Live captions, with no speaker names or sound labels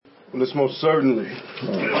Well, it's most certainly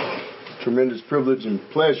tremendous privilege and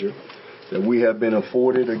pleasure that we have been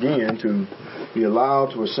afforded again to be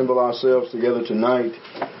allowed to assemble ourselves together tonight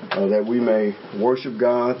that we may worship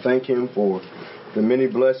God, thank Him for the many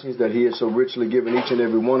blessings that He has so richly given each and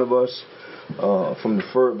every one of us from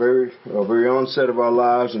the very onset of our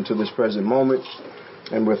lives until this present moment.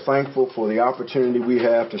 And we're thankful for the opportunity we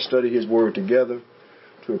have to study His Word together,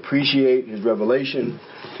 to appreciate His revelation,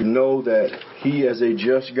 to know that He, as a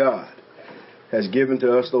just God, has given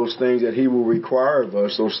to us those things that He will require of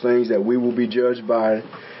us, those things that we will be judged by.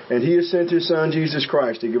 And He has sent His Son, Jesus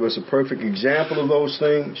Christ, to give us a perfect example of those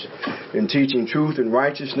things in teaching truth and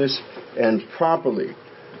righteousness and properly,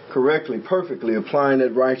 correctly, perfectly applying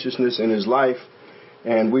that righteousness in His life.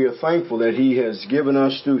 And we are thankful that He has given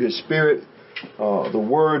us through His Spirit the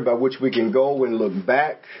Word by which we can go and look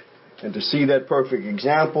back and to see that perfect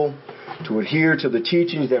example, to adhere to the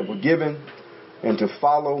teachings that were given, and to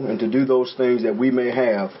follow and to do those things that we may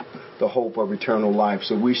have the hope of eternal life.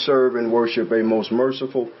 So we serve and worship a most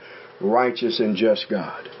merciful, righteous, and just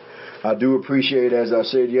God. I do appreciate, as I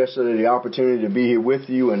said yesterday, the opportunity to be here with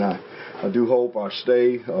you, and I do hope my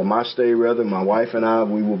stay, my wife and I,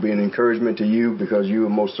 we will be an encouragement to you because you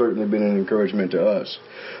have most certainly been an encouragement to us.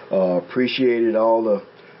 Appreciated all the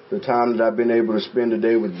time that I've been able to spend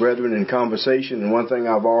today with brethren in conversation. And one thing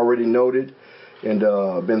I've already noted and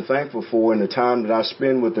been thankful for in the time that I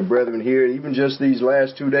spend with the brethren here, even just these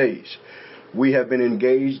last 2 days, we have been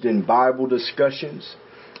engaged in Bible discussions,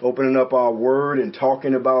 opening up our Word and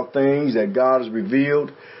talking about things that God has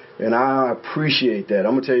revealed. And I appreciate that.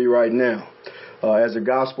 I'm going to tell you right now, as a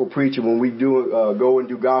gospel preacher, when we go and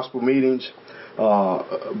do gospel meetings,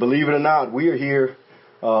 believe it or not, we are here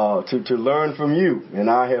to learn from you. And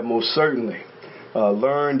I have most certainly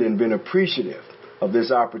learned and been appreciative of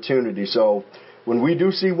this opportunity. So when we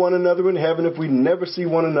do see one another in heaven, if we never see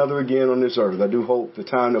one another again on this earth, I do hope the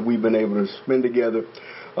time that we've been able to spend together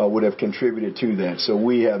would have contributed to that. So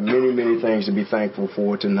we have many, many things to be thankful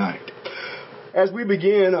for tonight. As we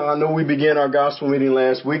begin, I know we began our gospel meeting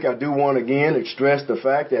last week. I do want to again stress the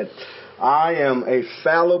fact that I am a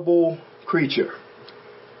fallible creature,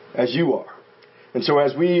 as you are. And so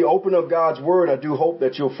as we open up God's Word, I do hope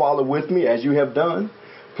that you'll follow with me as you have done.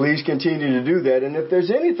 Please continue to do that. And if there's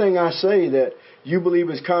anything I say that you believe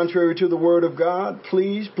is contrary to the Word of God,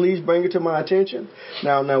 please bring it to my attention.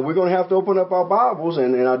 Now we're going to have to open up our Bibles,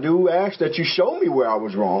 and I do ask that you show me where I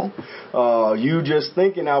was wrong. You just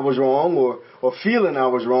thinking I was wrong or feeling I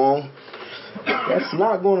was wrong, that's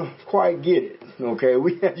not going to quite get it. Okay,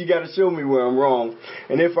 you got to show me where I'm wrong.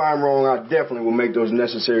 And if I'm wrong, I definitely will make those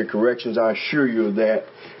necessary corrections. I assure you of that.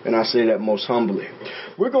 And I say that most humbly.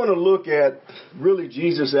 We're going to look at really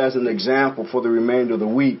Jesus as an example for the remainder of the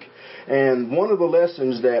week. And one of the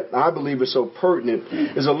lessons that I believe is so pertinent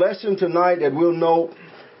is a lesson tonight that we'll note.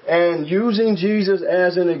 And using Jesus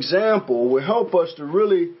as an example will help us to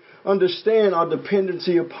really understand our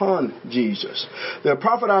dependency upon Jesus. The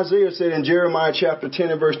prophet Isaiah said in Jeremiah chapter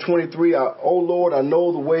 10 and verse 23, O Lord, I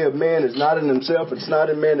know the way of man is not in himself, it's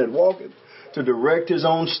not in man that walketh, to direct his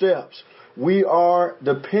own steps. We are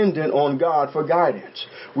dependent on God for guidance.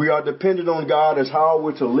 We are dependent on God as how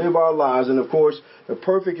we're to live our lives. And of course, the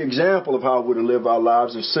perfect example of how we're to live our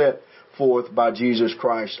lives is set forth by Jesus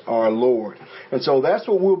Christ our Lord. And so that's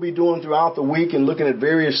what we'll be doing throughout the week and looking at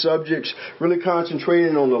various subjects, really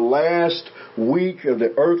concentrating on the last week of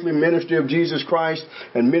the earthly ministry of Jesus Christ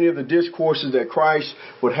and many of the discourses that Christ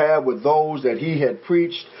would have with those that He had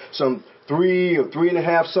preached some 3 or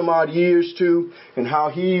 3.5 some odd years to, and how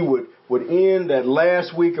He would end that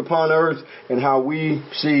last week upon earth, and how we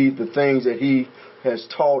see the things that He has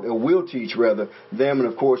taught or will teach rather them,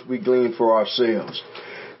 and of course we glean for ourselves.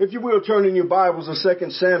 If you will, turn in your Bibles to 2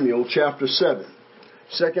 Samuel chapter 7.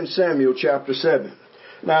 2 Samuel chapter 7.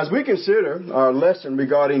 Now, as we consider our lesson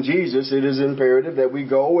regarding Jesus, it is imperative that we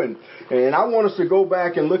go and I want us to go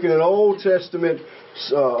back and look at an Old Testament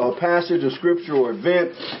passage of Scripture or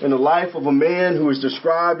event in the life of a man who is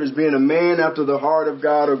described as being a man after the heart of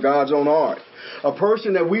God or God's own heart. A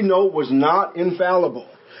person that we know was not infallible.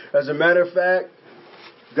 As a matter of fact,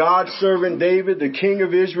 God's servant David, the king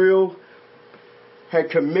of Israel, had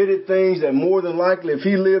committed things that more than likely, if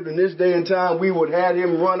he lived in this day and time, we would have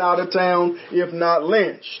him run out of town, if not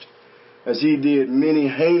lynched, as he did many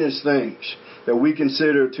heinous things that we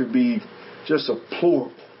consider to be just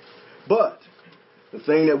deplorable. But the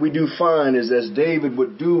thing that we do find is as David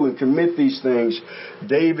would do and commit these things,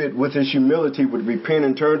 David, with his humility, would repent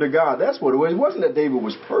and turn to God. That's what it was. It wasn't that David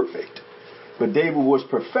was perfect, but David was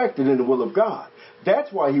perfected in the will of God.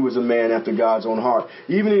 That's why he was a man after God's own heart.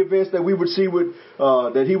 Even the events that we would see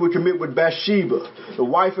that he would commit with Bathsheba, the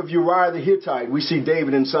wife of Uriah the Hittite. We see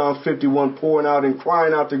David in Psalm 51 pouring out and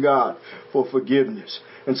crying out to God for forgiveness.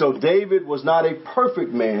 And so David was not a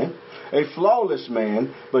perfect man, a flawless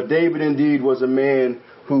man, but David indeed was a man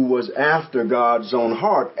who was after God's own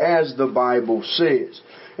heart, as the Bible says.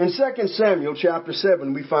 In 2 Samuel chapter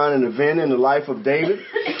 7, we find an event in the life of David.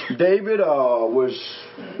 David was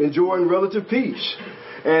enjoying relative peace.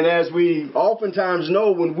 And as we oftentimes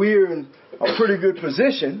know, when we're in a pretty good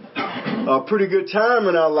position, a pretty good time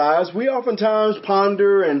in our lives, we oftentimes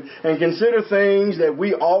ponder and consider things that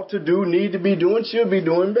we ought to do, need to be doing, should be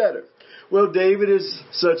doing better. Well, David is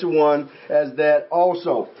such a one as that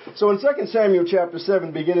also. So in 2 Samuel chapter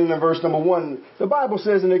 7, beginning in verse number 1, the Bible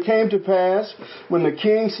says, "And it came to pass, when the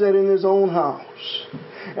king sat in his own house,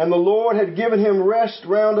 and the Lord had given him rest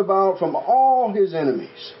round about from all his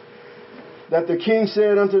enemies, that the king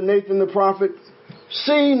said unto Nathan the prophet,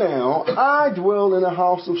 See now, I dwell in a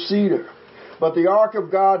house of cedar, but the ark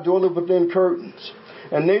of God dwelleth within curtains.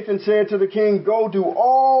 And Nathan said to the king, Go do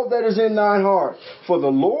all that is in thine heart, for the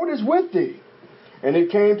Lord is with thee. And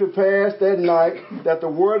it came to pass that night that the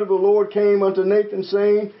word of the Lord came unto Nathan,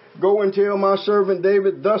 saying, Go and tell my servant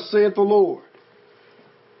David, Thus saith the Lord,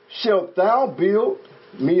 Shalt thou build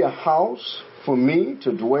me a house for me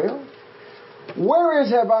to dwell?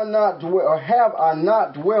 Whereas have I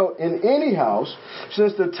not dwelt in any house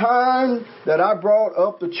since the time that I brought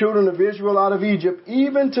up the children of Israel out of Egypt,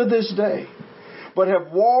 even to this day? But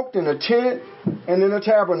have walked in a tent and in a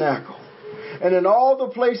tabernacle. And in all the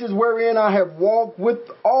places wherein I have walked with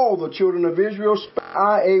all the children of Israel, spake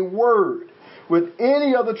I a word with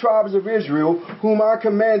any of the tribes of Israel, whom I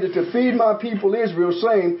commanded to feed my people Israel,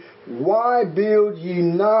 saying, Why build ye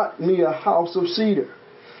not me a house of cedar?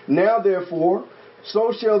 Now therefore,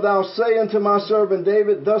 so shalt thou say unto my servant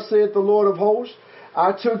David, Thus saith the Lord of hosts,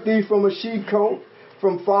 I took thee from a sheepcote,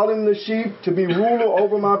 from following the sheep, to be ruler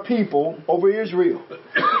over my people, over Israel.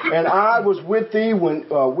 And I was with thee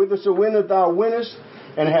whithersoever thou wentest,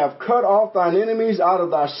 and have cut off thine enemies out of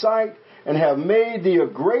thy sight, and have made thee a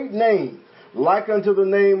great name, like unto the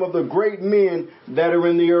name of the great men that are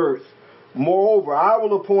in the earth. Moreover, I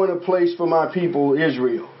will appoint a place for my people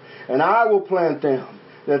Israel, and I will plant them,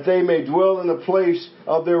 that they may dwell in a place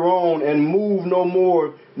of their own, and move no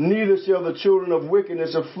more, neither shall the children of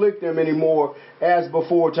wickedness afflict them any more, as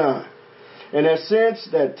before time. And as since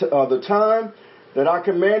that the time that I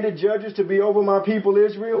commanded judges to be over my people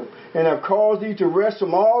Israel, and have caused thee to rest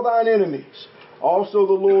from all thine enemies, also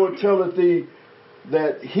the Lord telleth thee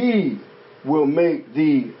that he will make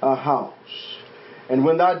thee a house. And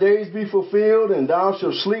when thy days be fulfilled, and thou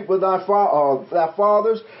shalt sleep with thy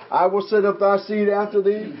fathers, I will set up thy seed after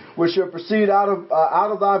thee, which shall proceed out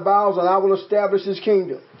of thy bowels, and I will establish his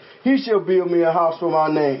kingdom. He shall build me a house for my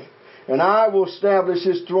name, and I will establish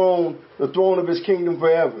his throne, the throne of his kingdom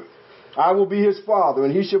forever. I will be his father,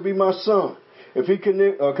 and he shall be my son. If he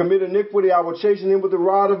commit iniquity, I will chasten him with the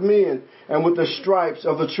rod of men, and with the stripes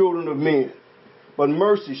of the children of men. But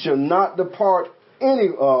mercy shall not depart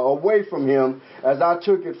away from him, as I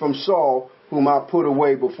took it from Saul, whom I put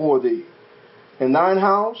away before thee. And thine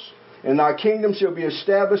house and thy kingdom shall be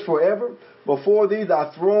established forever. Before thee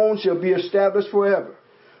thy throne shall be established forever.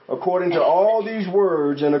 According to all these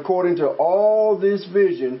words and according to all this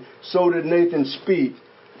vision, so did Nathan speak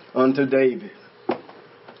unto David.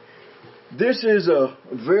 This is a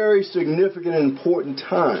very significant and important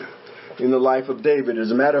time in the life of David.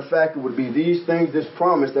 As a matter of fact, it would be these things, this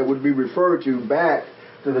promise, that would be referred to back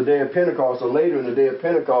to the day of Pentecost, or later in the day of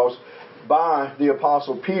Pentecost, by the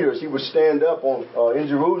Apostle Peter. He would stand up in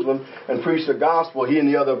Jerusalem and preach the gospel, he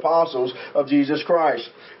and the other apostles of Jesus Christ.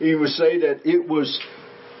 He would say that it was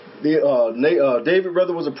David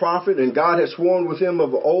rather was a prophet, and God had sworn with him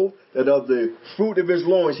of oath that of the fruit of his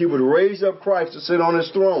loins he would raise up Christ to sit on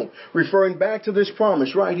his throne, referring back to this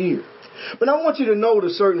promise right here. But I want you to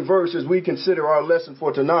notice certain verses we consider our lesson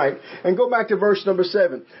for tonight, and go back to verse number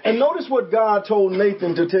 7. And notice what God told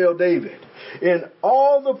Nathan to tell David. In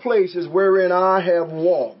all the places wherein I have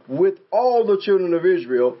walked with all the children of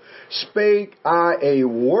Israel, spake I a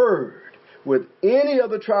word with any of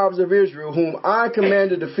the tribes of Israel, whom I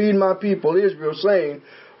commanded to feed my people Israel, saying,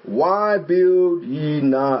 Why build ye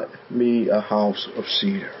not me a house of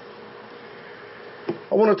cedar?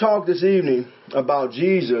 I want to talk this evening about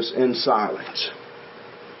Jesus in silence.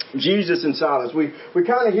 Jesus in silence. We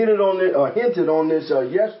kind of hinted on this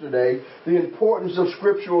yesterday, the importance of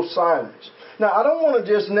scriptural silence. Now, I don't want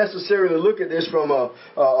to just necessarily look at this from a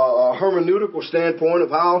hermeneutical standpoint of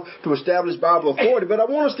how to establish Bible authority, but I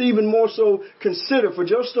want us to even more so consider for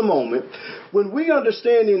just a moment, when we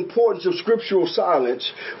understand the importance of scriptural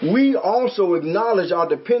silence, we also acknowledge our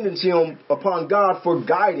dependency upon God for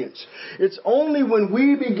guidance. It's only when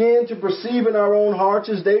we begin to perceive in our own hearts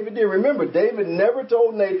as David did. Remember, David never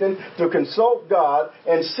told Nathan to consult God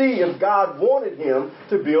and see if God wanted him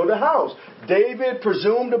to build a house. David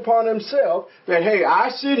presumed upon himself that, hey, I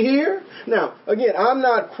sit here. Now, again, I'm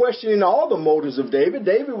not questioning all the motives of David.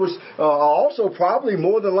 David was also probably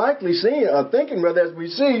more than likely thinking, as we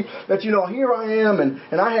see, that, here I am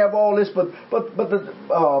and I have all this, but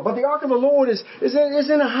the ark of the Lord is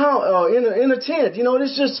in a house, in a tent.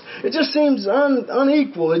 It just seems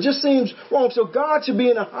unequal. It just seems wrong. So God should be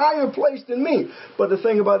in a higher place than me. But the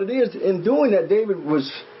thing about it is, in doing that, David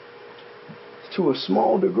was, to a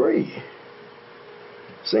small degree,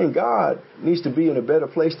 saying God needs to be in a better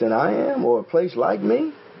place than I am, or a place like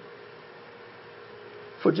me,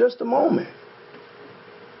 for just a moment.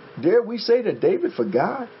 Dare we say that David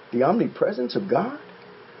forgot the omnipresence of God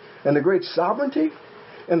and the great sovereignty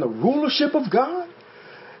and the rulership of God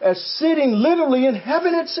as sitting literally in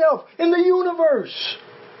heaven itself, in the universe,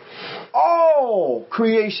 all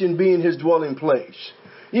creation being his dwelling place,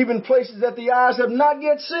 even places that the eyes have not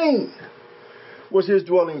yet seen, was his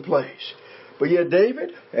dwelling place. But yet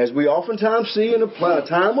David, as we oftentimes see in a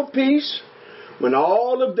time of peace, when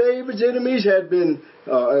all of David's enemies had been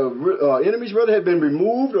had been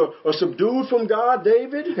removed or subdued from God,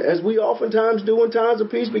 David, as we oftentimes do in times of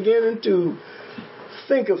peace, beginning to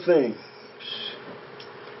think of things,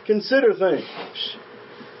 consider things.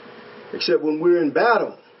 Except when we're in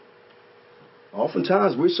battle,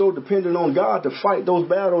 oftentimes we're so dependent on God to fight those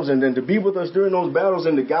battles and then to be with us during those battles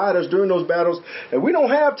and to guide us during those battles, and we don't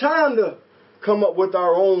have time to come up with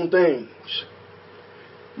our own things.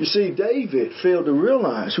 You see, David failed to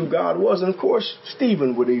realize who God was. And of course,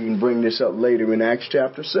 Stephen would even bring this up later in Acts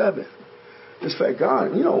chapter 7. This fact,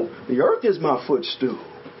 God, the earth is my footstool.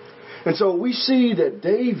 And so we see that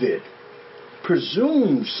David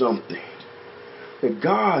presumed something that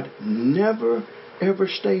God never, ever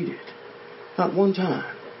stated. Not one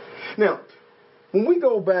time. Now, when we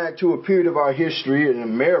go back to a period of our history in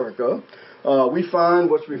America, we find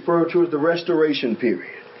what's referred to as the Restoration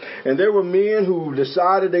period. And there were men who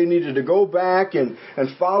decided they needed to go back and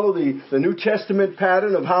follow the New Testament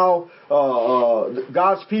pattern of how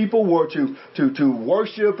God's people were to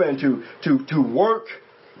worship and to work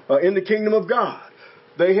in the kingdom of God.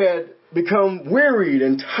 They had become wearied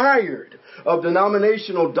and tired of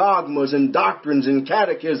denominational dogmas and doctrines and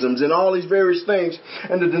catechisms and all these various things,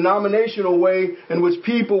 and the denominational way in which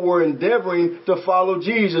people were endeavoring to follow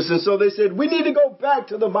Jesus. And so they said, we need to go back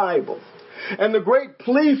to the Bible. And the great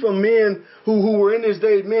plea from men who were in his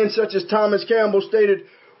day, men such as Thomas Campbell, stated,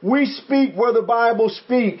 we speak where the Bible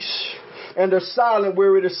speaks and are silent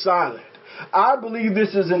where it is silent. I believe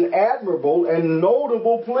this is an admirable and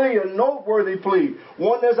notable plea, a noteworthy plea,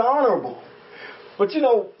 one that's honorable. But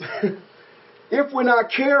if we're not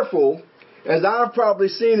careful, as I've probably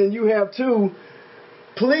seen and you have too,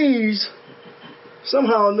 please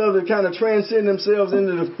somehow or another kind of transcend themselves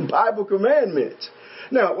into the Bible commandments.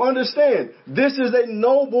 Now, understand, this is a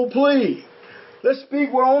noble plea. Let's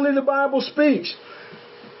speak where only the Bible speaks.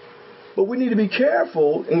 But we need to be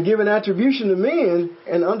careful in giving attribution to men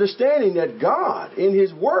and understanding that God, in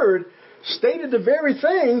His Word, stated the very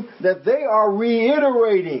thing that they are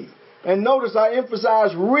reiterating. And notice I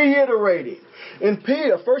emphasize reiterating. In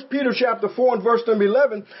 1 Peter chapter 4 and verse number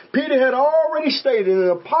 11, Peter had already stated, an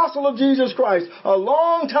apostle of Jesus Christ, a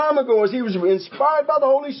long time ago as he was inspired by the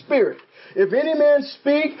Holy Spirit, if any man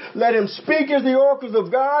speak, let him speak as the oracles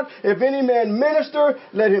of God. If any man minister,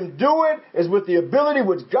 let him do it as with the ability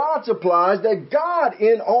which God supplies, that God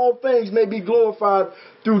in all things may be glorified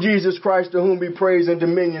through Jesus Christ, to whom be praise and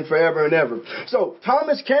dominion forever and ever. So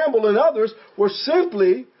Thomas Campbell and others were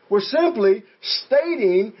simply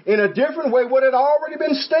stating in a different way what had already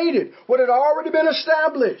been stated, what had already been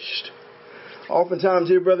established. Oftentimes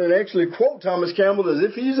here, brethren, actually quote Thomas Campbell as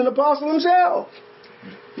if he's an apostle himself.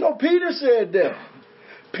 No, Peter said that.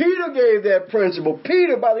 Peter gave that principle.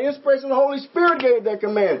 Peter, by the inspiration of the Holy Spirit, gave that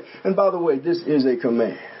command. And by the way, this is a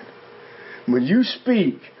command. When you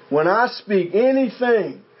speak, when I speak,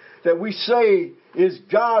 anything that we say is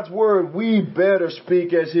God's word, we better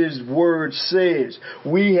speak as His word says.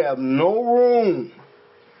 We have no room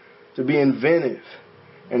to be inventive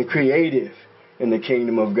and creative in the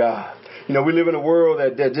kingdom of God. We live in a world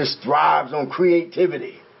that just thrives on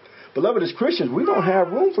creativity. Beloved, as Christians, we don't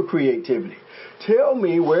have room for creativity. Tell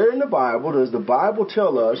me where in the Bible does the Bible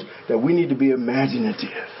tell us that we need to be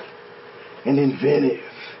imaginative and inventive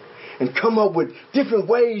and come up with different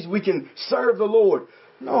ways we can serve the Lord?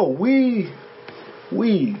 No, we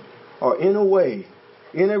are in a way,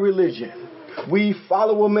 in a religion. We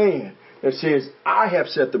follow a man that says, I have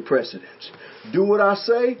set the precedence. Do what I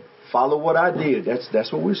say, follow what I did.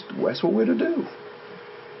 That's what we're to do.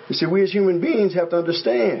 You see, we as human beings have to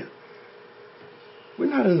understand we're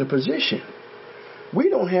not in a position. We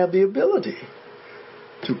don't have the ability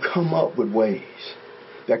to come up with ways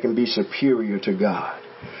that can be superior to God.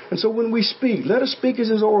 And so when we speak, let us speak as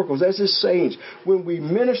His oracles, as His sayings. When we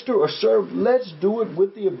minister or serve, let's do it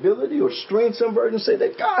with the ability or strength, some versions say,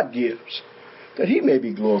 that God gives, that He may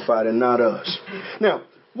be glorified and not us. Now,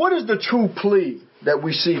 what is the true plea that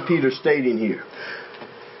we see Peter stating here?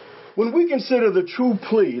 When we consider the true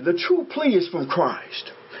plea is from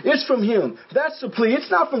Christ. It's from Him. That's the plea. It's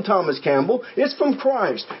not from Thomas Campbell. It's from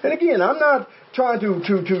Christ. And again, I'm not trying to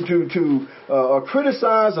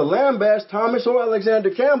criticize or lambaste Thomas or Alexander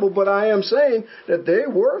Campbell, but I am saying that there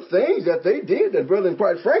were things that they did that, brethren,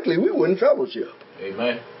 quite frankly, we wouldn't fellowship.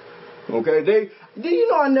 Amen. Okay,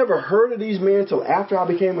 I never heard of these men until after I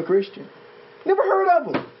became a Christian. Never heard of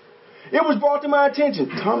them. It was brought to my attention.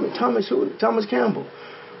 Thomas Campbell.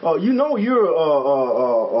 You're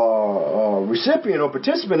a recipient or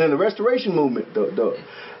participant in the Restoration movement.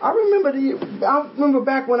 I remember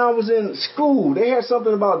back when I was in school, they had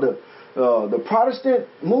something about the Protestant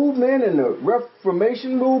movement and the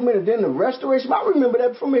Reformation movement and then the Restoration. I remember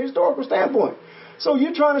that from a historical standpoint. So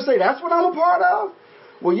you're trying to say that's what I'm a part of?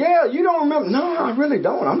 Well, yeah, you don't remember. No, I really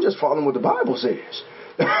don't. I'm just following what the Bible says.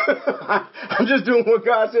 I'm just doing what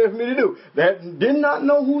God said for me to do. That did not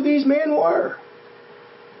know who these men were.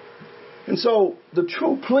 And so the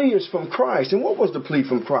true plea is from Christ. And what was the plea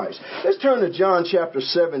from Christ? Let's turn to John chapter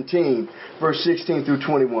 17, verse 16 through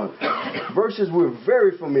 21. Verses we're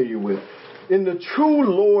very familiar with. In the true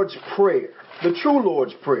Lord's Prayer,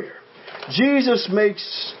 Jesus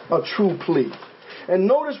makes a true plea. And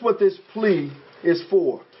notice what this plea is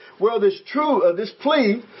for. Well, this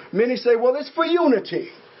plea, many say, well, it's for unity.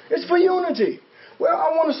 It's for unity. Well,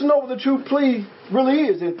 I want us to know what the true plea really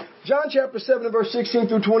is. In John chapter 7, verse 16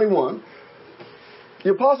 through 21,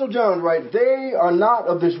 the Apostle John writes, they are not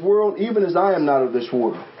of this world, even as I am not of this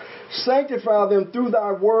world. Sanctify them through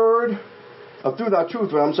thy word, through thy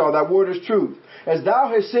truth. Thy word is truth. As thou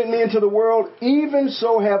hast sent me into the world, even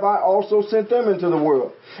so have I also sent them into the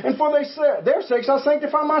world. And for their sakes I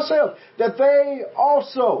sanctify myself, that they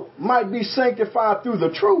also might be sanctified through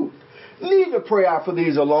the truth. Neither pray I for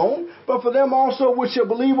these alone, but for them also which shall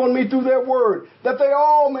believe on me through their word, that they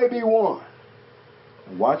all may be one.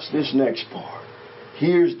 Watch this next part.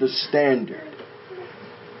 Here's the standard.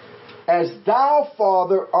 As thou,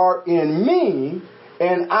 Father, art in me,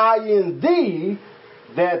 and I in thee,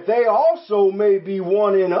 that they also may be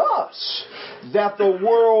one in us, that the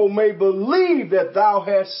world may believe that thou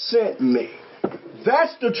hast sent me.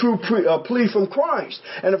 That's the true plea from Christ.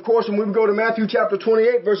 And of course, when we go to Matthew chapter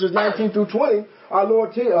 28, verses 19 through 20, our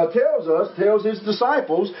Lord tells His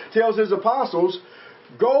disciples, tells His apostles,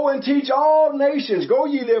 go and teach all nations. Go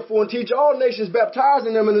ye therefore and teach all nations,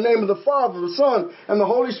 baptizing them in the name of the Father, the Son, and the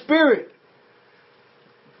Holy Spirit,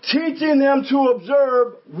 teaching them to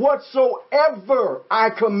observe whatsoever I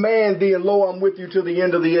command thee, and lo, I'm with you to the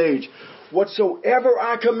end of the age. Whatsoever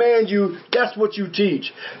I command you, that's what you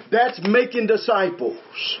teach. That's making disciples.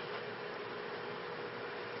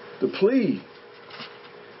 The plea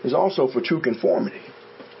is also for true conformity.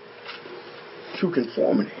 True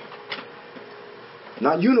conformity.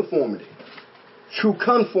 Not uniformity. True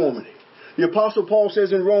conformity. The Apostle Paul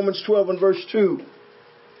says in Romans 12 and verse 2,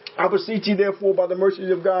 I beseech you therefore by the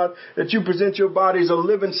mercies of God that you present your bodies a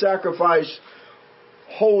living sacrifice,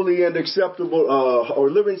 holy and acceptable,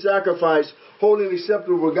 holy and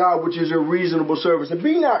acceptable to God, which is your reasonable service. And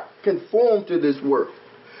be not conformed to this world,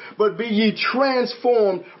 but be ye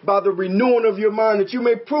transformed by the renewing of your mind, that you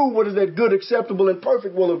may prove what is that good, acceptable, and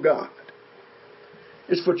perfect will of God.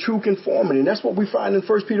 It's for true conformity. And that's what we find in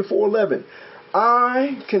 1 Peter 4:11.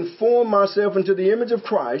 I conform myself into the image of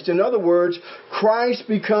Christ. In other words, Christ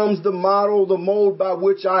becomes the model, the mold by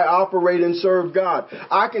which I operate and serve God.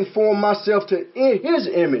 I conform myself to His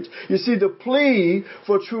image. You see, the plea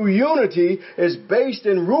for true unity is based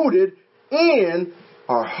and rooted in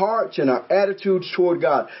our hearts and our attitudes toward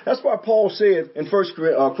God. That's why Paul said in 1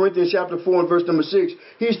 Corinthians chapter 4 and verse number 6,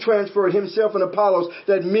 He's transferred Himself and Apollos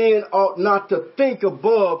that men ought not to think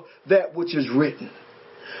above that which is written.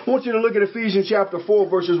 I want you to look at Ephesians chapter 4,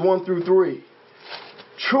 verses 1 through 3.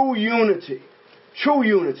 True unity. True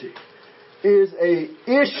unity. is an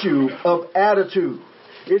issue of attitude.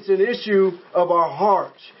 It's an issue of our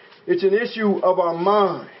hearts. It's an issue of our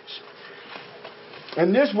minds.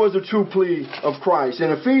 And this was the true plea of Christ.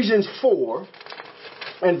 In Ephesians 4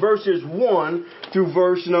 and verses 1 through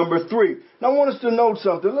verse number 3. Now I want us to note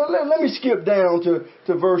something. Let me skip down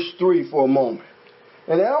to verse 3 for a moment.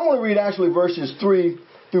 And then I want to read actually verses 3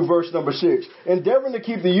 through verse number 6. Endeavoring to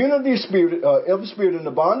keep the unity of the Spirit in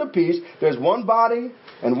the bond of peace. There's one body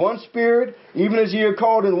and one Spirit, even as ye are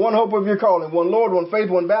called in one hope of your calling. One Lord, one faith,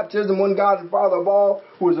 one baptism, one God and Father of all,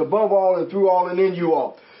 who is above all and through all and in you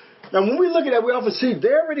all. Now when we look at that, we often see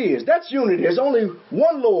there it is. That's unity. There's only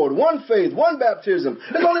one Lord, one faith, one baptism.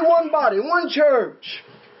 There's only one body, one church.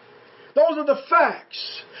 Those are the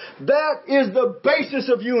facts. That is the basis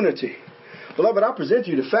of unity. Beloved, I present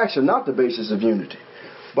to you the facts are not the basis of unity.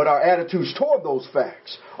 But our attitudes toward those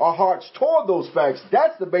facts, our hearts toward those facts,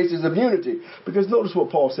 that's the basis of unity. Because notice what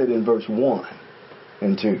Paul said in verse 1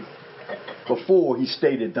 and 2. Before he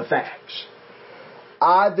stated the facts.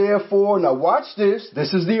 I therefore, now watch this.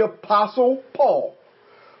 This is the Apostle Paul,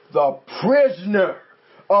 the prisoner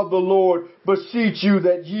of the Lord, beseech you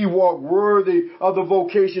that ye walk worthy of the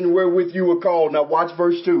vocation wherewith you were called. Now watch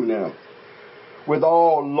verse 2 now. With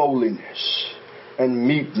all lowliness and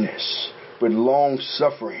meekness, with long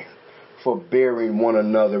suffering, forbearing one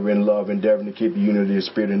another in love, endeavoring to keep the unity of the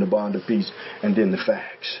Spirit in the bond of peace. And then the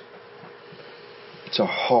facts. It's a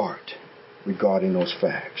heart regarding those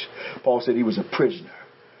facts. Paul said he was a prisoner.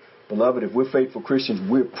 Beloved, if we're faithful Christians,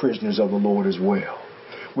 we're prisoners of the Lord as well.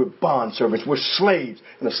 We're bondservants. We're slaves.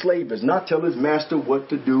 And a slave does not tell his master what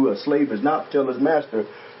to do. A slave does not tell his master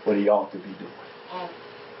what he ought to be doing.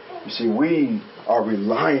 You see, we are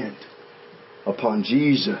reliant upon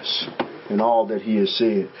Jesus and all that he has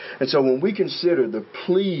said. And so when we consider the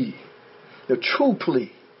plea, the true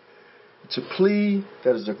plea, it's a plea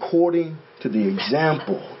that is according to the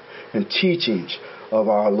example and teachings of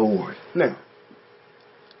our Lord. Now,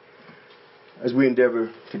 as we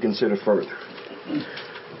endeavor to consider further,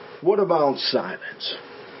 what about silence?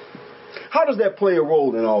 How does that play a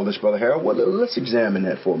role in all this, Brother Harold? Well, let's examine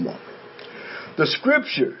that for a moment. The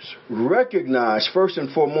Scriptures recognize first and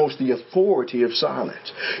foremost the authority of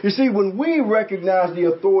silence. You see, when we recognize the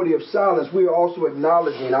authority of silence, we are also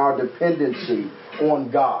acknowledging our dependency on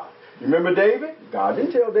God. You remember David? God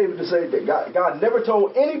didn't tell David to say that. God never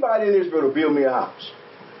told anybody in Israel to build me a house.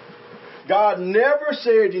 God never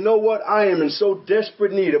said, you know what, I am in so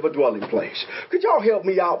desperate need of a dwelling place. Could y'all help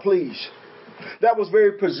me out, please? That was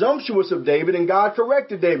very presumptuous of David, and God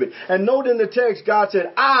corrected David. And note in the text, God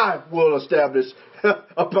said, I will establish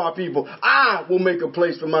my people. I will make a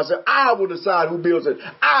place for myself. I will decide who builds it.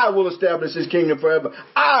 I will establish his kingdom forever.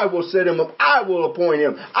 I will set him up. I will appoint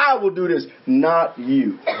him. I will do this. Not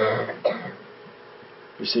you.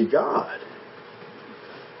 You see, God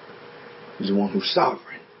is the one who's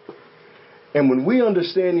sovereign. And when we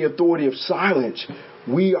understand the authority of silence,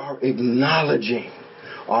 we are acknowledging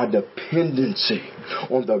our dependency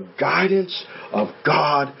on the guidance of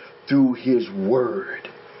God through his word.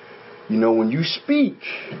 You know, when you speak,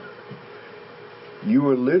 you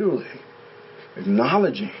are literally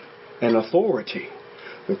acknowledging an authority.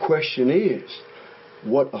 The question is,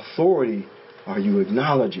 what authority are you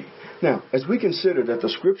acknowledging? Now, as we consider that the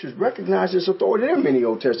Scriptures recognize this authority, there are many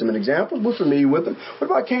Old Testament examples. We're familiar with them. What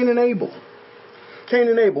about Cain and Abel? Cain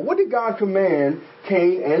and Abel. What did God command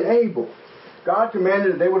Cain and Abel? God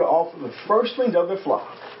commanded that they were to offer the firstlings of their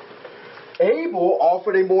flock. Abel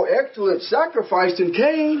offered a more excellent sacrifice than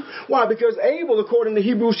Cain. Why? Because Abel, according to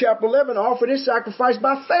Hebrews chapter 11, offered his sacrifice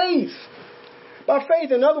by faith. By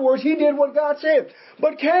faith. In other words, he did what God said.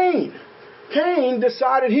 But Cain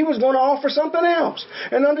decided he was going to offer something else.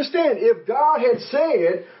 And understand, if God had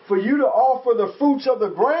said for you to offer the fruits of the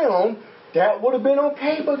ground, that would have been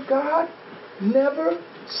okay. But God never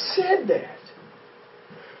said that.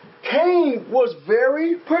 Cain was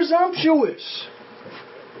very presumptuous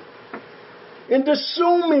in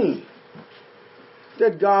assuming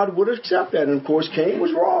that God would accept that. And of course, Cain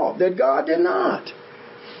was wrong, that God did not.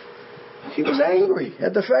 He was angry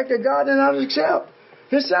at the fact that God did not accept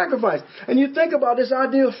his sacrifice. And you think about this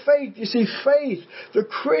idea of faith. You see, faith, the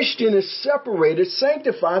Christian is separated,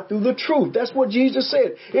 sanctified through the truth. That's what Jesus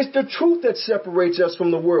said. It's the truth that separates us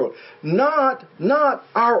from the world. Not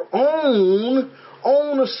our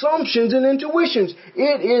own assumptions and intuitions.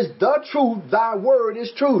 It is the truth. Thy word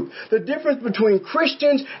is truth. The difference between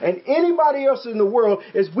Christians and anybody else in the world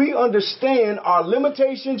is we understand our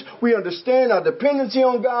limitations. We understand our dependency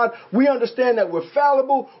on God. We understand that we're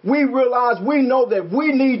fallible. We realize, we know that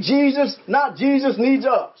we need Jesus, not Jesus needs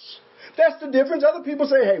us. That's the difference. Other people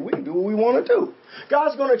say, hey, we can do what we want to do.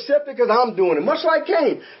 God's going to accept it because I'm doing it. Much like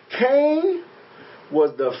Cain. Cain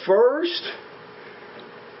was the first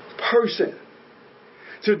person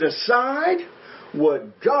to decide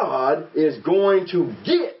what God is going to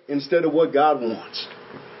get instead of what God wants.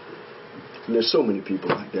 And there's so many people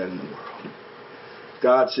like that in the world.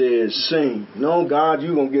 God says, sing. No, God,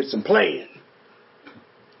 you're going to get some playing.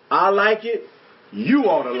 I like it. You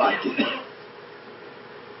ought to like it.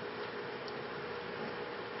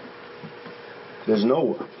 There's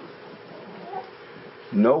Noah.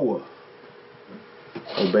 Noah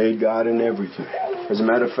obeyed God in everything. As a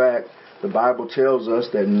matter of fact, the Bible tells us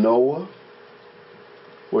that Noah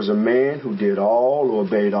was a man who did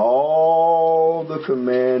obeyed all the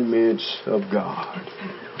commandments of God.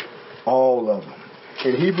 All of them.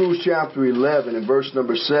 In Hebrews chapter 11 and verse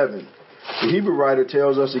number 7, the Hebrew writer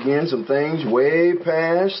tells us again some things way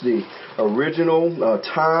past the original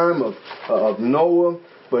time of Noah.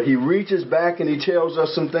 But he reaches back and he tells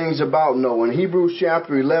us some things about Noah. In Hebrews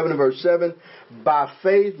chapter 11 and verse 7, by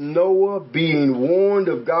faith Noah, being warned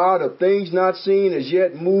of God of things not seen, as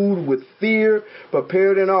yet moved with fear,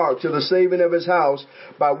 prepared an ark to the saving of his house,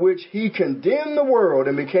 by which he condemned the world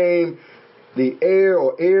and became the heir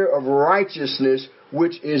or heir of righteousness,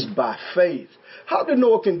 which is by faith. How did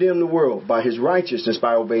Noah condemn the world? By his righteousness,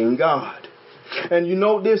 by obeying God. And you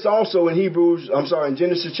note this also in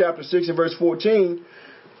Genesis chapter 6 and verse 14.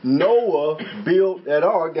 Noah built that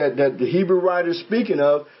ark that the Hebrew writer is speaking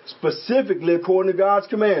of specifically according to God's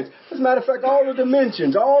commands. As a matter of fact, all the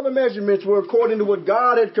dimensions, all the measurements were according to what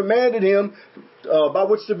God had commanded him by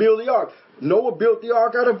which to build the ark. Noah built the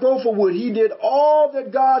ark out of gopher wood. He did all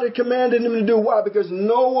that God had commanded him to do. Why? Because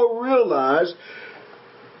Noah realized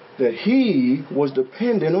that he was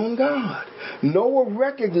dependent on God. Noah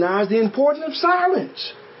recognized the importance of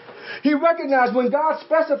silence. He recognized when God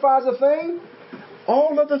specifies a thing,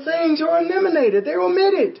 all of the things are eliminated. They're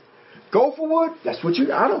omitted. Gopher wood, that's what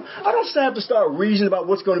I don't have to start reasoning about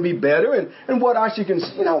what's going to be better and what I should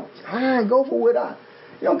consider. Gopher wood,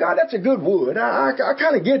 God, that's a good wood. I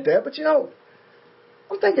kind of get that, but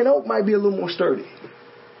I'm thinking oak might be a little more sturdy.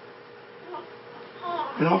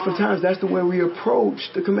 And oftentimes that's the way we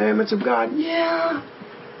approach the commandments of God. Yeah,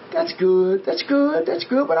 that's good,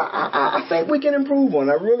 but I think we can improve on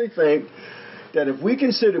it. I really think that if we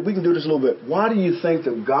consider, we can do this a little bit. Why do you think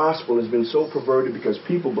the gospel has been so perverted? Because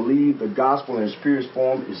people believe the gospel in its purest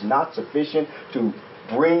form is not sufficient to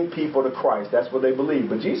bring people to Christ. That's what they believe.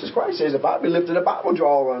 But Jesus Christ says, if I be lifted up, I will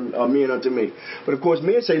draw men unto me. But of course,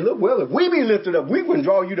 men say, look, well, if we be lifted up, we wouldn't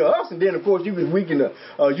draw you to us. And then, of course, you can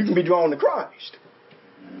be drawn to Christ.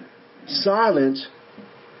 Silence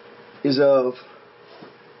is of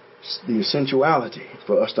the essentiality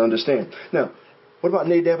for us to understand. Now, what about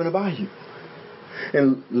Nadab and Abihu?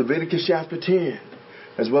 In Leviticus chapter 10,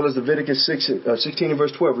 as well as Leviticus 16 and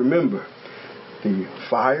verse 12, remember, the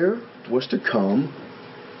fire was to come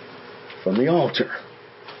from the altar.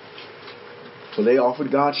 So they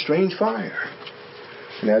offered God strange fire.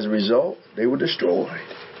 And as a result, they were destroyed.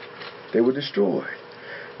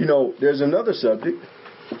 There's another subject.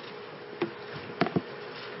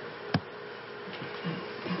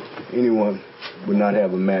 Anyone would not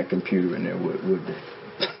have a Mac computer in there, would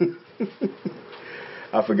they?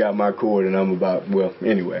 I forgot my cord and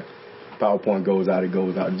anyway, PowerPoint goes out, it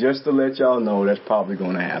goes out. Just to let y'all know that's probably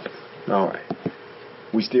going to happen. All right.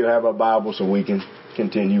 We still have our Bible so we can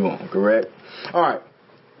continue on, correct? All right.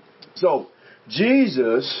 So,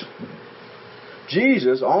 Jesus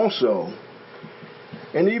also,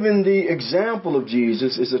 and even the example of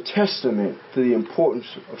Jesus is a testament to the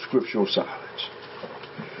importance of scriptural silence.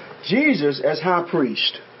 Jesus, as high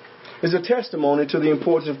priest, is a testimony to the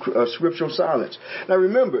importance of scriptural silence. Now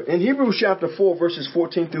remember, in Hebrews chapter 4, verses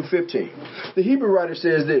 14 through 15, the Hebrew writer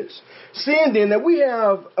says this, seeing then that we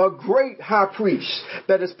have a great high priest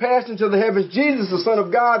that is passed into the heavens, Jesus the Son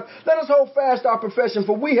of God, let us hold fast our profession,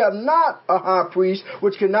 for we have not a high priest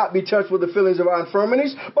which cannot be touched with the feelings of our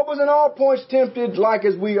infirmities, but was in all points tempted like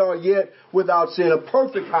as we are, yet without sin, a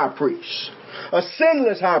perfect high priest. A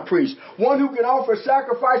sinless high priest, one who can offer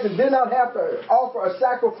sacrifice and did not have to offer a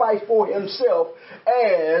sacrifice for himself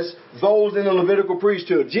as those in the Levitical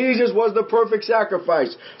priesthood. Jesus was the perfect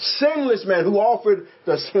sacrifice. Sinless man who offered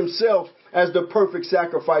himself as the perfect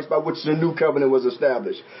sacrifice by which the new covenant was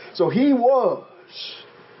established. So he was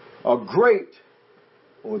a great,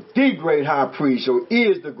 or the great high priest, or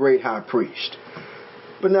is the great high priest.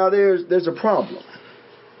 But now there's a problem.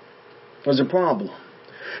 There's a problem.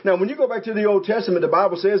 Now, when you go back to the Old Testament, the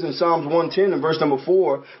Bible says in Psalms 110 and verse number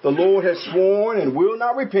 4, the Lord has sworn and will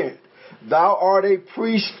not repent. Thou art a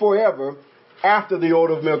priest forever after the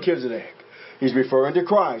order of Melchizedek. He's referring to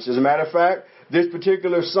Christ. As a matter of fact, this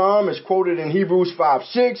particular psalm is quoted in Hebrews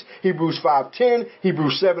 5:6, Hebrews 5:10,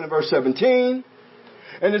 Hebrews 7 and verse 17.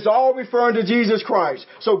 And it's all referring to Jesus Christ.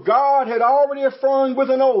 So God had already affirmed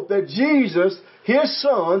with an oath that Jesus, his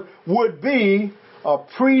son, would be a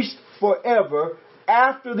priest forever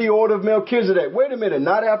after the order of Melchizedek. Wait a minute,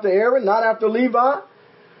 not after Aaron, not after Levi?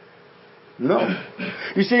 No.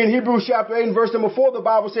 You see, in Hebrews chapter 8 and verse number 4, the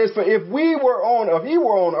Bible says, for if he were on earth,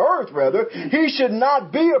 he should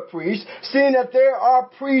not be a priest, seeing that there are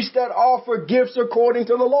priests that offer gifts according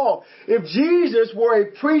to the law. If Jesus were a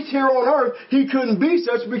priest here on earth, he couldn't be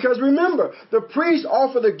such, because remember, the priests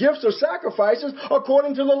offer the gifts or sacrifices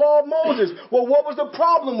according to the law of Moses. Well, what was the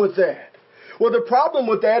problem with that? Well, the problem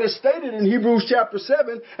with that is stated in Hebrews chapter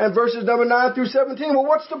 7 and verses number 9 through 17. Well,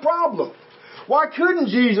 what's the problem? Why couldn't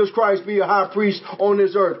Jesus Christ be a high priest on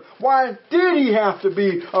this earth? Why did he have to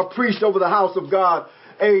be a priest over the house of God,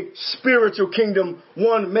 a spiritual kingdom,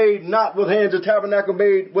 one made not with hands, a tabernacle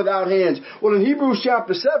made without hands? Well, in Hebrews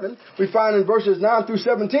chapter 7, we find in verses 9 through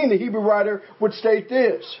 17, the Hebrew writer would state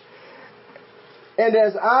this. And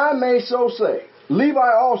as I may so say,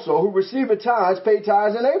 Levi also, who received tithes, paid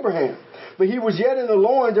tithes in Abraham. But he was yet in the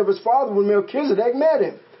loins of his father when Melchizedek met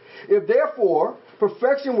him. If therefore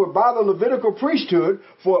perfection were by the Levitical priesthood,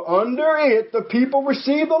 for under it the people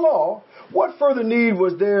received the law, what further need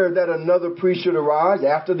was there that another priest should arise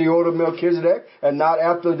after the order of Melchizedek and not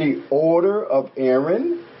after the order of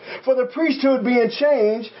Aaron? For the priesthood being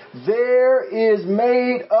changed, there is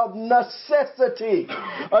made of necessity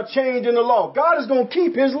a change in the law. God is going to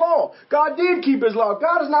keep his law. God did keep his law.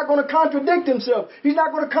 God is not going to contradict himself. He's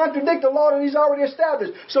not going to contradict the law that he's already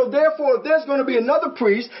established. So therefore, if there's going to be another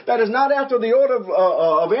priest that is not after the order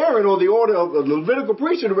of Aaron or the order of the Levitical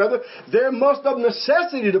priesthood, rather, there must of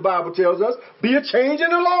necessity, the Bible tells us, be a change in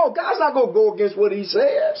the law. God's not going to go against what he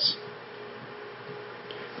says.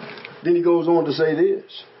 Then he goes on to say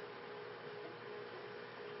this.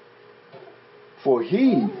 For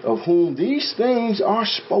he of whom these things are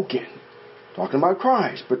spoken, talking about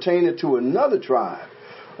Christ, pertaining to another tribe,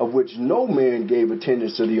 of which no man gave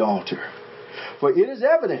attendance to the altar. For it is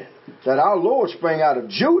evident that our Lord sprang out of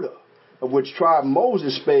Judah, of which tribe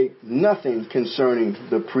Moses spake nothing concerning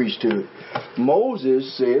the priesthood.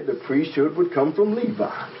 Moses said the priesthood would come from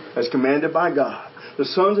Levi, as commanded by God. The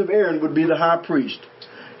sons of Aaron would be the high priest.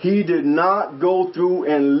 He did not go through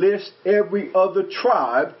and list every other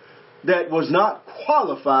tribe that was not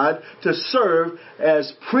qualified to serve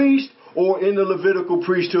as priest or in the Levitical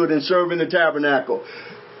priesthood and serve in the tabernacle.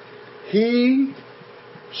 He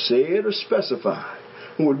said or specified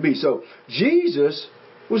who would be. So Jesus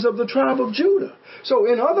was of the tribe of Judah. So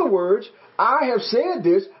in other words, I have said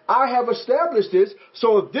this, I have established this,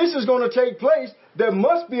 so if this is going to take place, there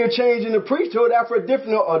must be a change in the priesthood after a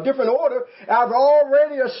different order. I've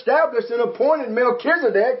already established and appointed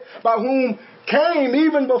Melchizedek, by whom came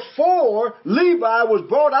even before Levi was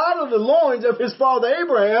brought out of the loins of his father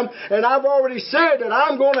Abraham. And I've already said that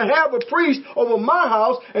I'm going to have a priest over my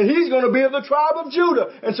house, and he's going to be of the tribe of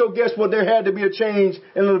Judah. And so guess what? There had to be a change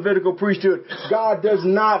in the Levitical priesthood. God does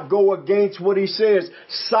not go against what he says.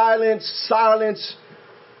 Silence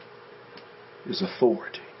is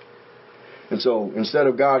authority. And so instead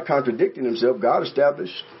of God contradicting himself, God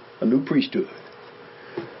established a new priesthood.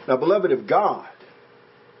 Now, beloved, if God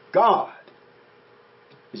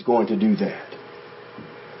is going to do that,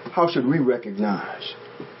 how should we recognize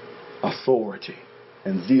authority,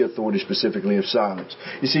 and the authority specifically of silence?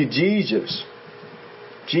 You see, Jesus,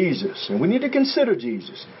 and we need to consider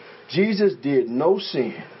Jesus. Jesus did no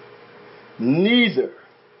sin, neither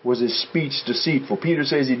was his speech deceitful. Peter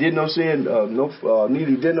says he did no sin,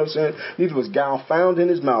 neither was guile found in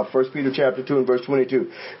his mouth. 1 Peter chapter 2 and verse 22.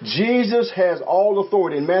 Jesus has all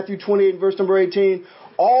authority. In Matthew 28 and verse number 18,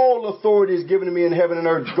 all authority is given to me in heaven and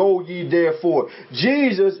earth. Go ye therefore.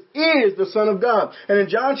 Jesus is the Son of God. And in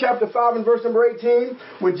John chapter 5 and verse number 18,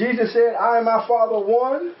 when Jesus said, I and my Father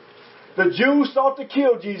one, the Jews sought to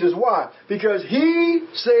kill Jesus. Why? Because he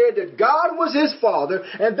said that God was his Father,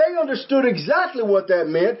 and they understood exactly what that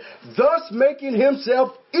meant, thus making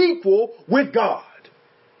himself equal with God.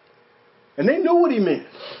 And they knew what he meant.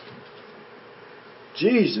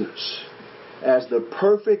 Jesus, as the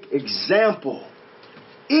perfect example,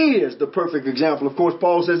 is the perfect example. Of course,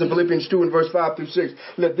 Paul says in Philippians 2 and verse 5 through 6,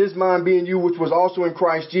 let this mind be in you which was also in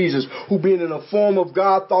Christ Jesus, who being in the form of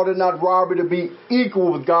God, thought it not robbery to be equal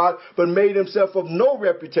with God, but made himself of no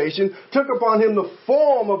reputation, took upon him the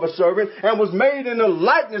form of a servant, and was made in the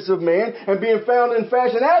likeness of man, and being found in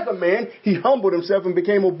fashion as a man, he humbled himself and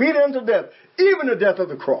became obedient unto death, even the death of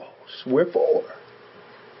the cross. Wherefore,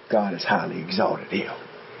 God has highly exalted him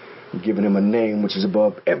and given him a name which is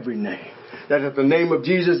above every name. That at the name of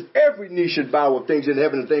Jesus, every knee should bow of things in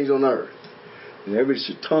heaven and things on earth. And every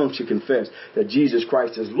tongue should confess that Jesus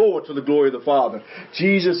Christ is Lord to the glory of the Father.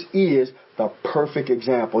 Jesus is the perfect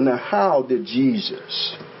example. Now, how did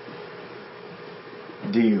Jesus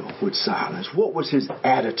deal with silence? What was his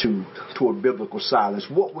attitude toward biblical silence?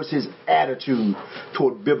 What was his attitude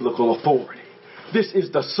toward biblical authority? This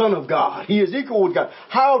is the Son of God. He is equal with God.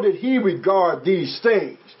 How did he regard these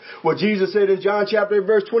things? Well, Jesus said in John chapter 8,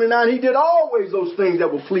 verse 29, he did always those things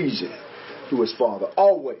that were pleasing to his Father.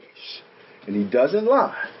 Always. And he doesn't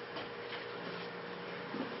lie.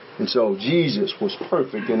 And so Jesus was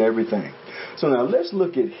perfect in everything. So now let's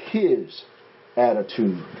look at his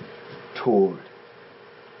attitude toward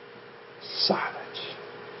silence.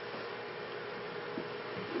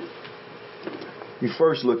 You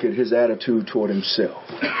first look at his attitude toward himself.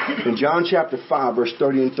 In John chapter 5, verse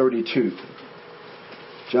 30 and 32.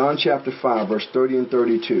 John chapter 5, verse 30 and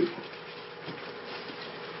 32.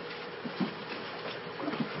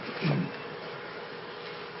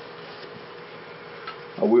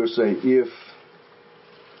 I will say, if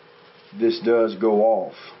this does go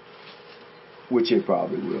off, which it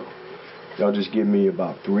probably will, y'all just give me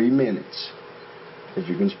about 3 minutes. If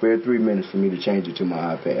you can spare 3 minutes for me to change it to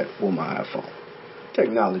my iPad or my iPhone.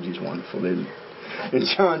 Technology is wonderful, isn't it? In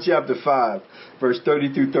John chapter 5, verse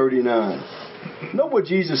 30 through 39. Know what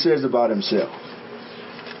Jesus says about himself.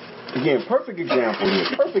 Again, perfect example here.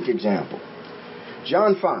 Perfect example.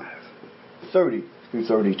 John 5, 30 through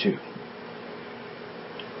 32.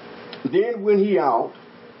 Then when he out,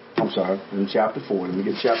 in chapter 4. Let me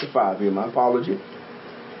get chapter 5 here. My apology.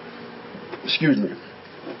 Excuse me.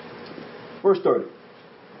 Verse 30.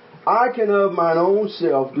 I can of mine own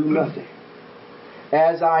self do nothing.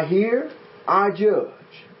 As I hear, I judge.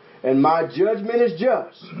 And my judgment is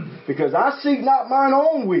just, because I seek not mine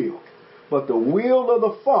own will, but the will of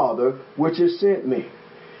the Father which has sent me.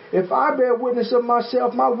 If I bear witness of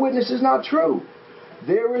myself, my witness is not true.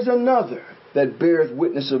 There is another that beareth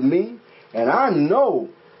witness of me, and I know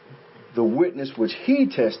the witness which he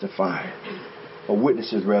testified, or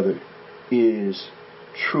witnesses rather, is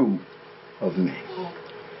true of me.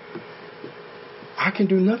 I can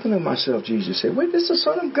do nothing of myself, Jesus said. Wait, this is the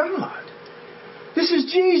Son of God. This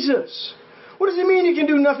is Jesus. What does he mean he can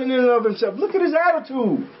do nothing in and of himself? Look at his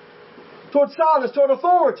attitude toward silence, toward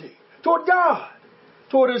authority, toward God,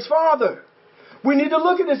 toward his Father. We need to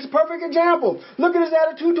look at this perfect example. Look at his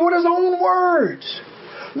attitude toward his own words.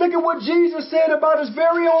 Look at what Jesus said about his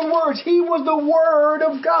very own words. He was the Word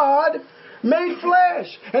of God made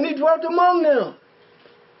flesh, and he dwelt among them.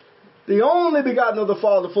 The only begotten of the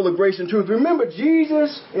Father, full of grace and truth. Remember,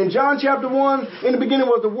 Jesus, in John chapter 1, in the beginning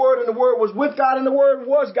was the Word, and the Word was with God, and the Word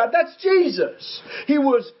was God. That's Jesus. He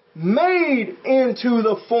was made into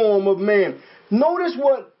the form of man. Notice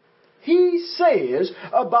what he says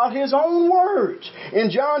about his own words. In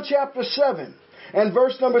John chapter 7 and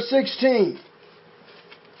verse number 16,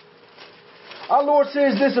 our Lord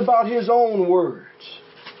says this about his own words.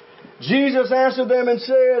 Jesus answered them and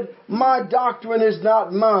said, my doctrine is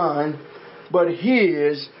not mine, but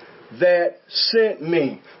his that sent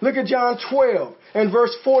me. Look at John 12 and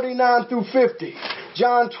verse 49 through 50.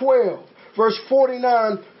 John 12, verse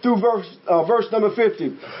 49 through verse number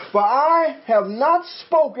 50. For I have not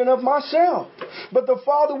spoken of myself, but the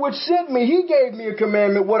Father which sent me, he gave me a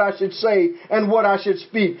commandment what I should say and what I should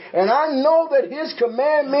speak. And I know that his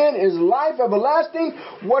commandment is life everlasting.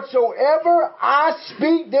 Whatsoever I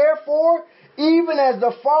speak, therefore, even as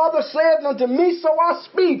the Father said unto me, so I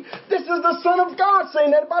speak. This is the Son of God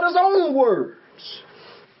saying that about his own words.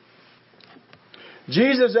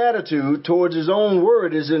 Jesus' attitude towards his own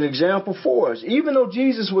word is an example for us. Even though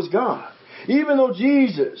Jesus was God, even though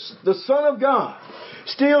Jesus, the Son of God,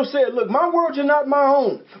 still said, look, my words are not my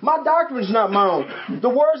own. My doctrine is not my own. The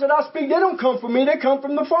words that I speak, they don't come from me. They come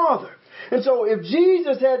from the Father. And so if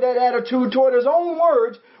Jesus had that attitude toward his own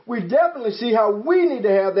words, we definitely see how we need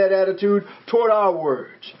to have that attitude toward our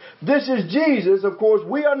words. This is Jesus. Of course,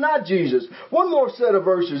 we are not Jesus. One more set of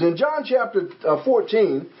verses. In John chapter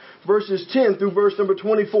 14, verses 10 through verse number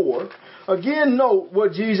 24. Again, note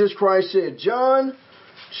what Jesus Christ said. John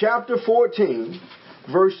chapter 14,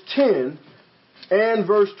 verse 10 and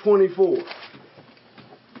verse 24.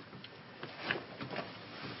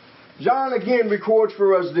 John again records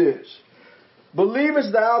for us this.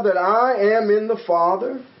 Believest thou that I am in the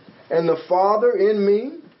Father, and the Father in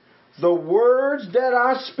me? The words that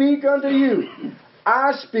I speak unto you,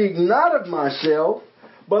 I speak not of myself,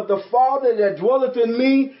 but the Father that dwelleth in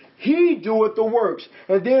me, he doeth the works.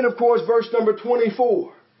 And then, of course, verse number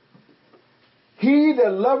 24. He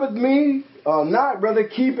that loveth me not, rather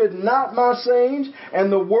keepeth not my sayings,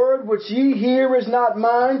 and the word which ye hear is not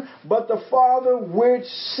mine, but the Father which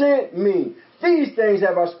sent me. These things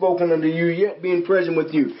have I spoken unto you, yet being present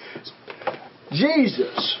with you.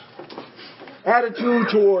 Jesus' attitude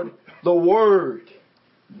toward the Word,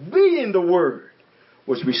 being the Word,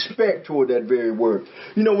 was respect toward that very Word.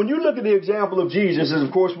 You know, when you look at the example of Jesus, as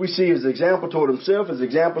of course we see his example toward himself, his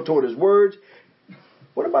example toward his words,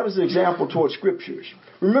 what about his example toward Scriptures?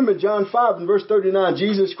 Remember John 5 and verse 39,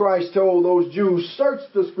 Jesus Christ told those Jews, search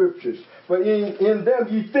the Scriptures, for in them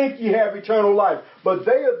ye think ye have eternal life, but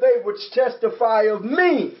they are they which testify of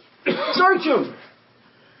me. Search them.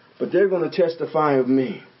 But they're going to testify of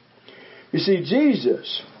me. You see,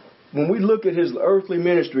 Jesus, when we look at his earthly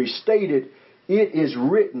ministry, stated, it is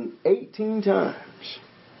written 18 times,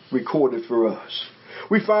 recorded for us.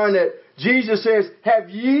 We find that Jesus says, have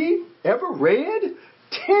ye ever read?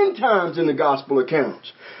 10 times in the gospel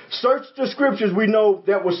accounts. Search the Scriptures, we know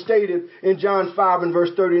that was stated in John 5 and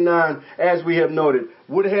verse 39, as we have noted.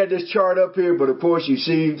 Would have had this chart up here, but of course you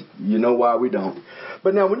see, you know why we don't.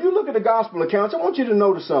 But now when you look at the gospel accounts, I want you to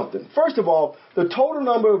notice something. First of all, the total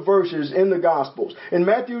number of verses in the gospels. In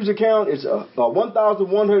Matthew's account, it's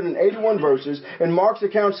 1,181 verses. In Mark's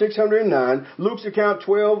account, 609. Luke's account,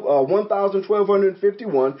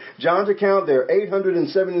 1,1251. John's account, there are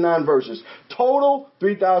 879 verses. Total,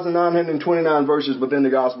 3,929 verses within the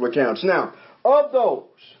gospel accounts. Now, of those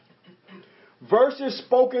verses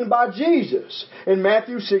spoken by Jesus in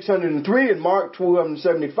Matthew 603, in Mark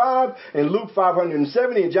 275, in Luke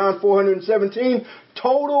 570, and John 417,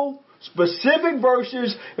 total specific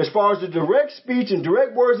verses as far as the direct speech and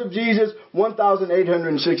direct words of Jesus,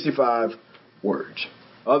 1,865 words.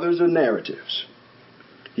 Others are narratives.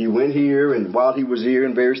 He went here and while he was here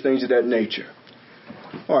and various things of that nature.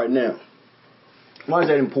 All right, now, why is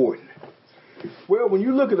that important? Well, when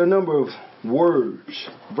you look at the number of words,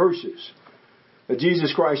 verses, that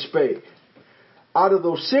Jesus Christ spake, out of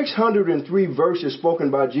those 603 verses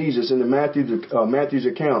spoken by Jesus in the Matthew's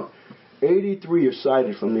account, 83 are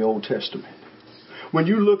cited from the Old Testament. When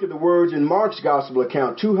you look at the words in Mark's gospel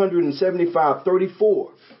account,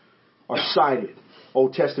 275:34 are cited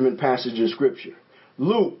Old Testament passages of Scripture.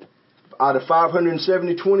 Luke, out of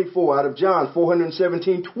 570:24, out of John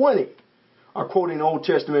 417:20, are quoting Old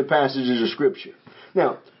Testament passages of Scripture.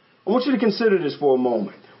 Now, I want you to consider this for a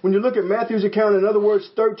moment. When you look at Matthew's account, in other words,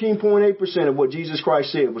 13.8% of what Jesus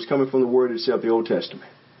Christ said was coming from the Word itself, the Old Testament.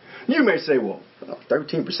 You may say, well,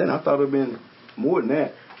 13%, I thought it would have been more than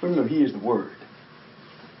that. Well, remember, He is the Word.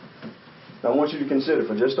 Now, I want you to consider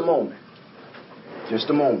for just a moment.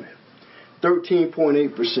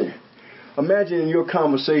 13.8%. Imagine in your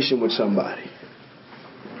conversation with somebody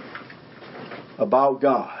about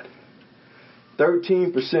God,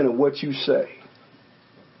 13% of what you say,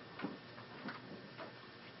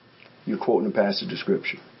 you're quoting a passage of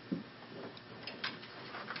Scripture.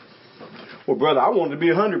 Well, brother, I want it to be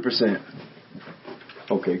 100%.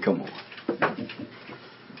 Okay, come on.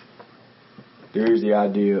 There is the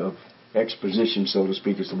idea of exposition, so to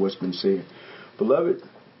speak, as to what's been said. Beloved,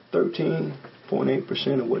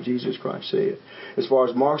 13.8% of what Jesus Christ said. As far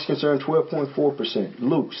as Mark's concerned, 12.4%.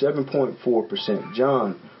 Luke, 7.4%.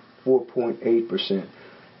 John, 4.8%.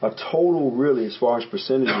 A total, really, as far as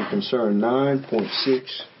percentage is concerned,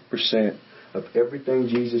 9.6% of everything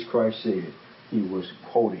Jesus Christ said, He was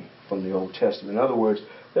quoting from the Old Testament. In other words,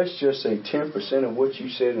 let's just say 10% of what you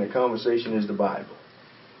said in a conversation is the Bible.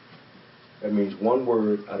 That means one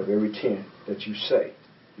word out of every 10 that you say,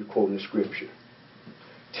 you're quoting the Scripture.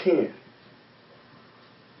 10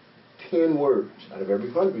 words out of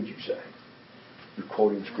every 100 you say, you're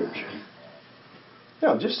quoting Scripture.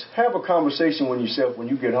 Now, just have a conversation with yourself when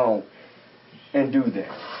you get home and do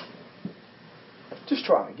that. Just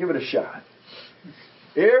try it. Give it a shot.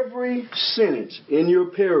 Every sentence in your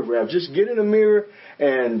paragraph, just get in a mirror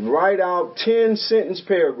and write out 10-sentence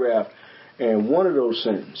paragraph. And one of those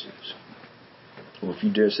sentences, or if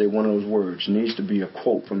you dare say one of those words, needs to be a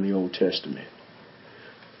quote from the Old Testament.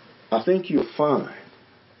 I think you'll find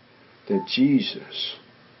that Jesus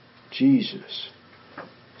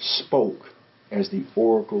spoke as the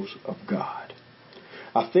oracles of God.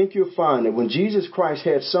 I think you'll find that when Jesus Christ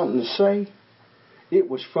had something to say, it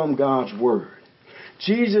was from God's Word.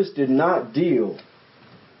 Jesus did not deal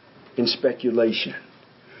in speculation.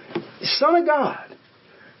 The Son of God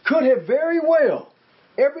could have very well,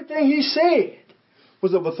 everything He said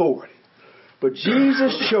was of authority. But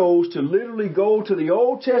Jesus chose to literally go to the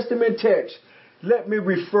Old Testament text. Let me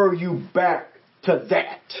refer you back to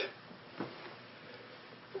that.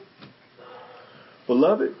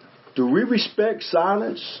 Beloved, do we respect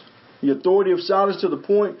silence The authority of silence to the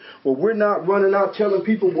point where we're not running out telling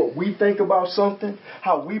people what we think about something,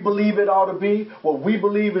 how we believe it ought to be, what we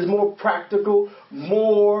believe is more practical,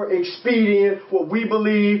 more expedient, what we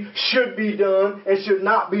believe should be done and should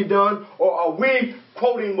not be done, or are we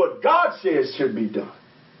quoting what God says should be done?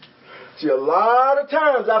 See, a lot of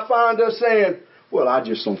times I find us saying, well, I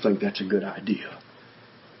just don't think that's a good idea.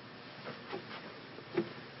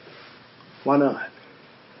 Why not?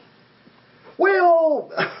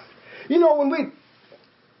 Well, when we...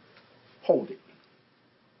 Hold it.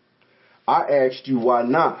 I asked you why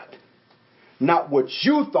not. Not what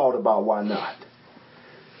you thought about why not.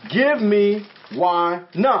 Give me why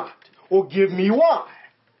not. Or give me why.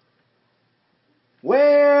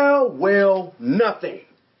 Well, nothing.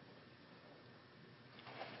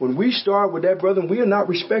 When we start with that, brother, we are not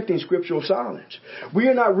respecting scriptural silence. We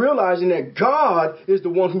are not realizing that God is the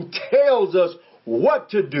one who tells us what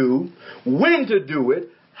to do, when to do it,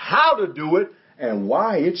 how to do it, and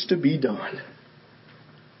why it's to be done.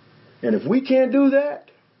 And if we can't do that,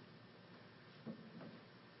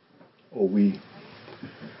 or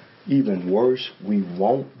even worse, we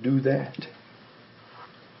won't do that,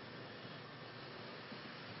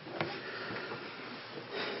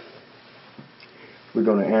 we're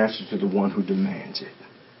going to answer to the one who demands it.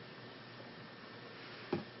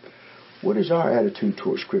 What is our attitude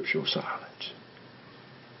towards scriptural silence?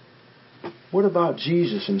 What about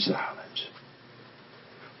Jesus in silence?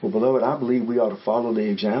 Well, beloved, I believe we ought to follow the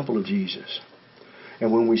example of Jesus.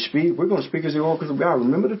 And when we speak, we're going to speak as the oracles of God.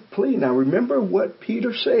 Remember the plea. Now, remember what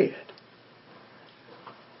Peter said.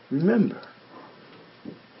 Remember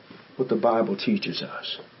what the Bible teaches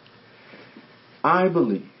us. I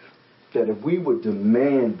believe that if we would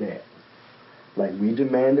demand that, like we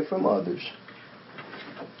demand it from others.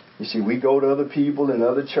 You see, we go to other people in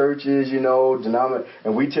other churches,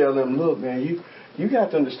 and we tell them, look, man, you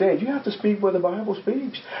got to understand, you have to speak where the Bible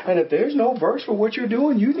speaks. And if there's no verse for what you're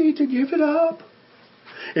doing, you need to give it up.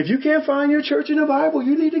 If you can't find your church in the Bible,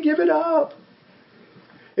 you need to give it up.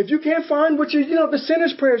 If you can't find the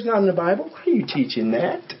sinner's prayer is not in the Bible, why are you teaching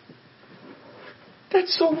that?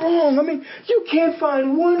 That's so wrong. I mean, you can't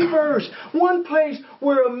find one verse, one place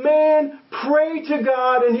where a man prayed to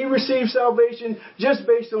God and he received salvation just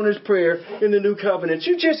based on his prayer in the new covenant.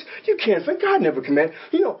 You can't find. God never commanded.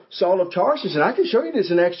 Saul of Tarsus, and I can show you this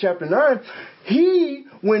in Acts chapter 9.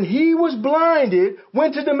 When he was blinded,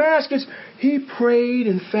 went to Damascus, he prayed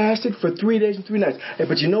and fasted for 3 days and 3 nights.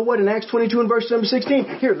 But you know what? In Acts 22 and verse number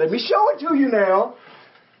 16, here, let me show it to you now.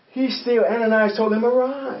 Ananias told him,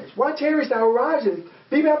 arise. Why tarriest thou? Arise and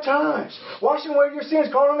be baptized. Wash away your sins,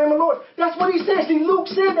 call on the name of the Lord. That's what he says. See, Luke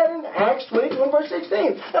said that in Acts 22 and verse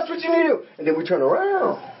 16. That's what you need to do. And then we turn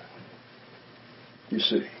around. You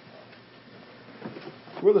see.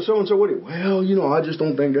 Brother so-and-so, what do you? Well, I just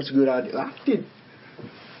don't think that's a good idea. I did.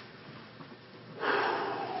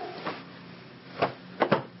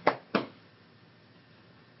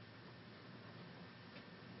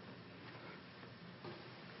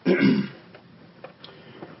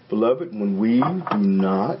 Beloved, when we do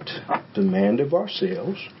not demand of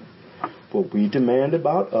ourselves what we demand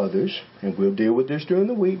about others, and we'll deal with this during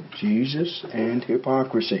the week, Jesus and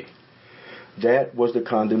hypocrisy. That was the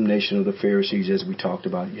condemnation of the Pharisees as we talked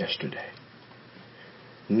about yesterday.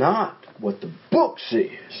 Not what the book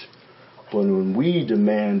says, but when we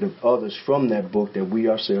demand of others from that book that we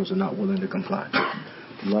ourselves are not willing to comply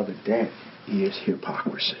to. Beloved, that is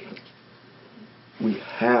hypocrisy. We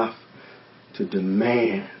have to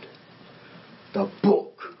demand the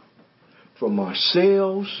book from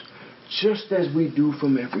ourselves just as we do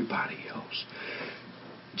from everybody else.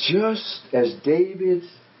 Just as David's,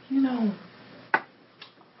 I'm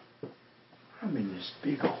in this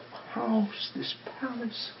big old house, this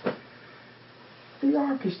palace. The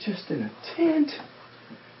ark is just in a tent.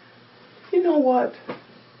 You know what?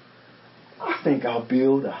 I think I'll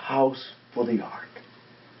build a house for the ark.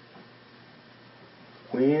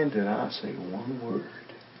 When did I say one word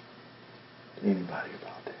to anybody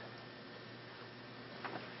about that?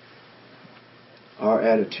 Our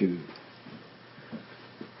attitude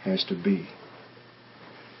has to be,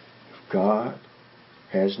 if God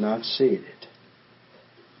has not said it,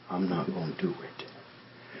 I'm not going to do it.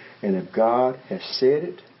 And if God has said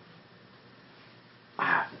it,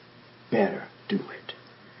 I better do it.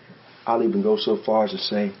 I'll even go so far as to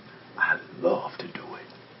say, I love to do it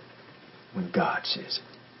when God says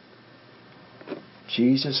it.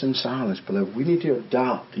 Jesus in silence, beloved. We need to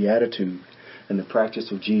adopt the attitude and the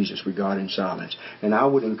practice of Jesus regarding silence. And I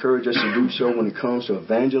would encourage us to do so when it comes to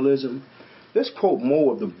evangelism. Let's quote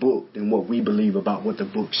more of the book than what we believe about what the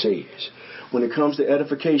book says. when it comes to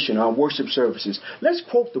edification, our worship services, let's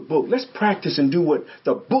quote the book. Let's practice and do what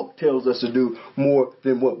the book tells us to do more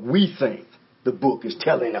than what we think the book is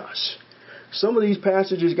telling us. Some of these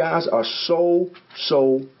passages, guys, are so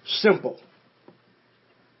simple.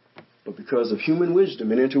 But because of human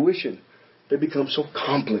wisdom and intuition, they become so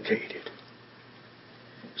complicated,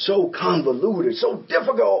 so convoluted, so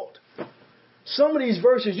difficult. Some of these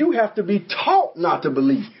verses you have to be taught not to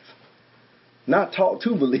believe, not taught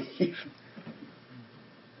to believe.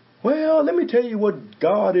 Well, let me tell you what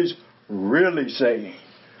God is really saying.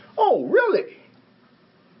 Oh, really?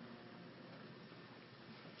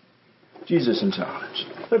 Jesus in times.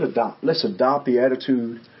 Let's adopt the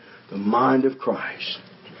attitude, the mind of Christ,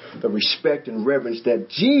 the respect and reverence that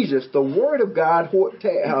Jesus, the Word of God,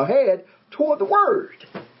 had toward the Word.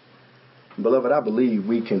 Beloved, I believe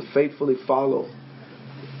we can faithfully follow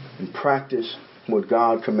and practice what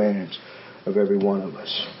God commands of every one of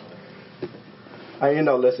us. I end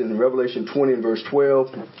our lesson in Revelation 20 and verse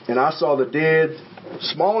 12. And I saw the dead,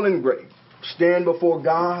 small and great, stand before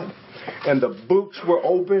God, and the books were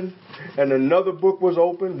open, and another book was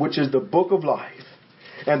open, which is the book of life.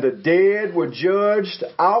 And the dead were judged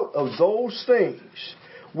out of those things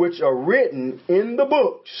which are written in the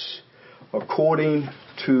books according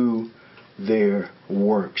to their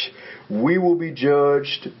works. We will be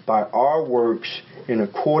judged by our works in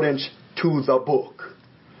accordance to the book.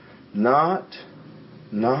 Not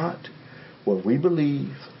what we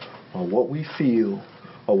believe or what we feel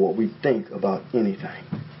or what we think about anything.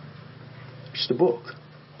 It's the book.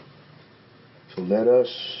 So let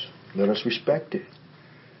us respect it.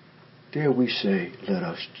 Dare we say, let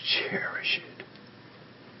us cherish it.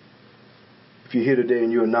 If you're here today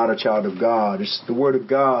and you're not a child of God, it's the Word of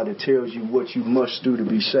God that tells you what you must do to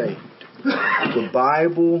be saved. The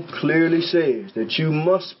Bible clearly says that you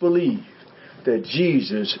must believe that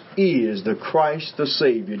Jesus is the Christ, the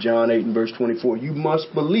Savior. John 8 and verse 24. You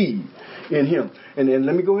must believe in Him. And then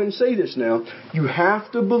let me go ahead and say this now. You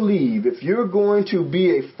have to believe, if you're going to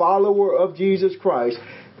be a follower of Jesus Christ,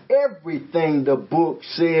 everything the book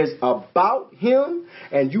says about Him,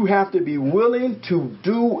 and you have to be willing to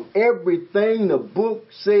do everything the book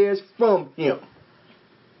says from Him.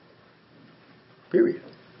 Period.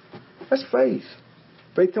 That's faith.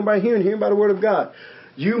 Faith comes by hearing, hearing by the Word of God.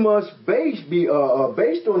 You must be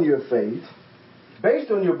based on your faith,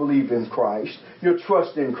 based on your belief in Christ, your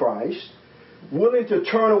trust in Christ, willing to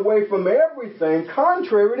turn away from everything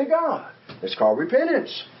contrary to God. It's called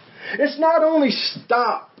repentance. It's not only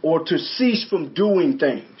stop or to cease from doing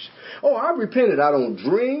things. Oh, I repented. I don't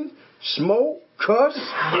drink, smoke, cuss.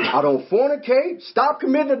 I don't fornicate. Stop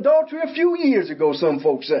committing adultery a few years ago, some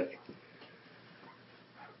folks say.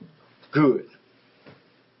 Good.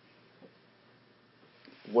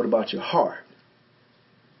 What about your heart?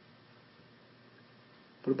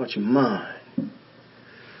 What about your mind?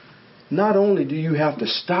 Not only do you have to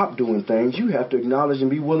stop doing things, you have to acknowledge and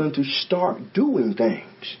be willing to start doing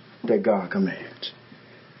things that God commands.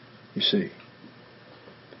 You see.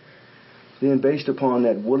 Then based upon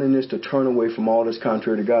that willingness to turn away from all that's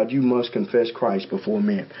contrary to God, you must confess Christ before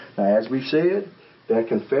men. Now, as we've said, that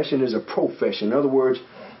confession is a profession. In other words,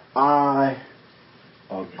 I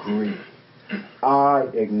agree. I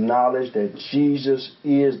acknowledge that Jesus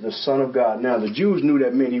is the Son of God. Now, the Jews knew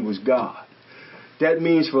that meant He was God. That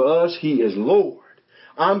means for us, He is Lord.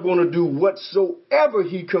 I'm going to do whatsoever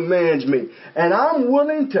He commands me. And I'm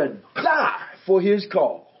willing to die for His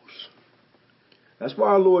cause. That's why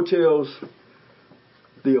our Lord tells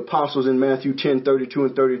the apostles in Matthew 10:32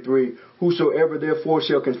 and 33, whosoever therefore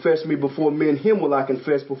shall confess me before men, him will I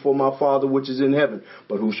confess before my Father which is in heaven.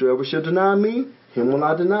 But whosoever shall deny me, him will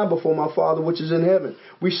I deny before my Father which is in heaven.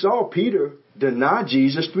 We saw Peter deny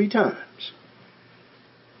Jesus 3 times.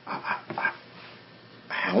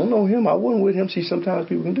 I don't know him. I wasn't with him. See, sometimes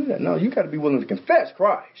people can do that. No, you got to be willing to confess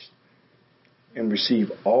Christ and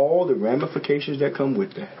receive all the ramifications that come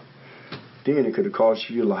with that. Then it could have cost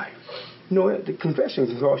you your life. You know what? The confession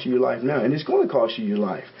can cost you your life now, and it's going to cost you your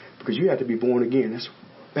life because you have to be born again. That's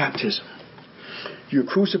baptism. You're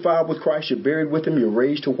crucified with Christ. You're buried with Him. You're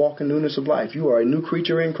raised to walk in newness of life. You are a new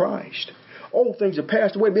creature in Christ. Old things are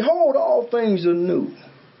passed away. Behold, all things are new.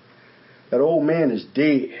 That old man is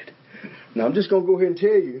dead. Now, I'm just going to go ahead and tell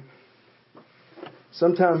you,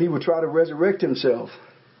 sometime he would try to resurrect himself.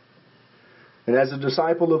 And as a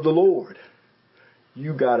disciple of the Lord,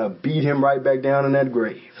 you got to beat him right back down in that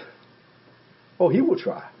grave. Oh, he will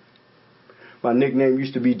try. My nickname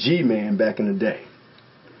used to be G-Man back in the day.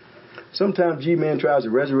 Sometimes G-Man tries to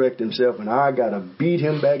resurrect himself, and I got to beat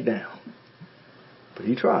him back down. But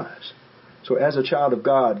he tries. So as a child of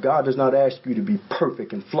God, God does not ask you to be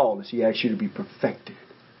perfect and flawless. He asks you to be perfected.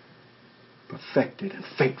 Perfected and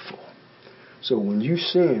faithful. So when you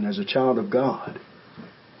sin as a child of God,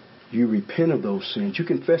 you repent of those sins. You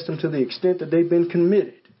confess them to the extent that they've been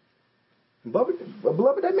committed.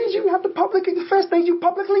 Beloved, that means you have to publicly confess things you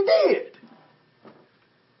publicly did.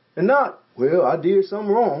 And not, well, I did something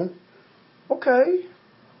wrong. Okay.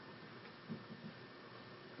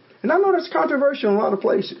 And I know that's controversial in a lot of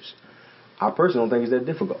places. I personally don't think it's that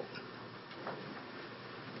difficult.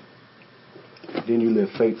 Then you live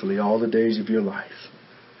faithfully all the days of your life.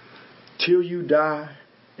 Till you die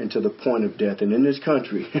and to the point of death. And in this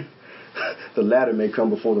country, the latter may come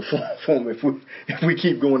before the former if we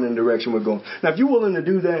keep going in the direction we're going. Now, if you're willing to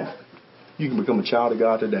do that, you can become a child of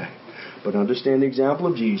God today. But understand the example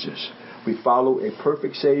of Jesus. We follow a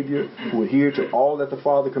perfect Savior who adhered to all that the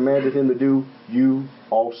Father commanded him to do. You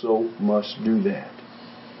also must do that.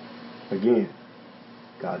 Again,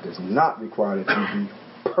 God does not require that you be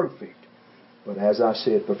perfect. But as I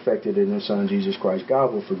said, perfected in His Son, Jesus Christ.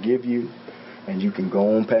 God will forgive you, and you can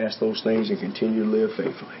go on past those things and continue to live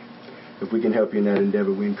faithfully. If we can help you in that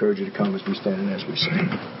endeavor, we encourage you to come as we stand and as we sing.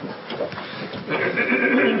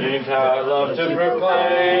 Redeemed, I love to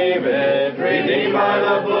proclaim it. Redeemed by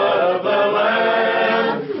the blood of the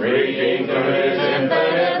Lamb. Redeemed through His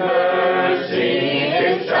infinite mercy.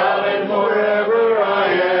 His child and forever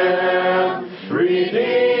I am.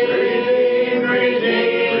 Redeemed, redeemed,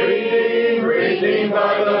 redeemed, redeemed, redeemed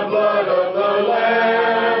by the blood of the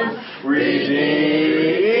Lamb.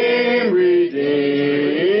 Redeemed, redeemed.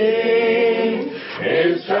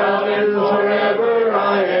 His child and forever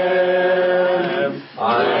I am.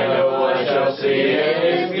 I know I shall see in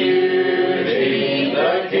His beauty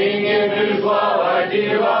the King in whose law I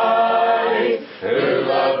delight, who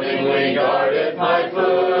lovingly guardeth my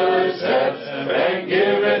footsteps and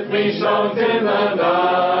giveth me songs in the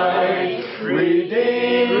night.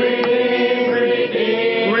 Redeemed, redeemed,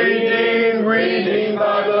 redeemed, redeemed, redeemed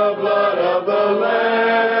by the blood of the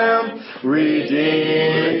Lamb.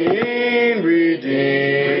 Redeemed, redeemed,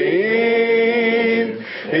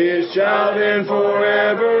 His child and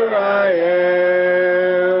forever I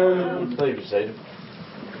am. Please be seated.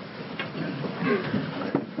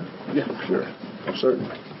 Yeah, sure.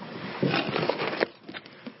 Certainly.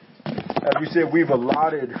 As we said, we've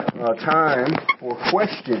allotted time for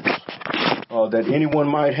questions that anyone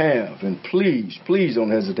might have. And please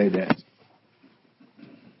don't hesitate to ask.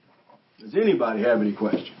 Does anybody have any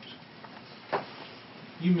questions?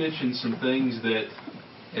 You mentioned some things that,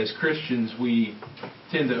 as Christians, we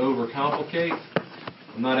tend to overcomplicate.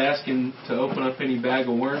 I'm not asking to open up any bag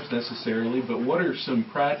of worms necessarily, but what are some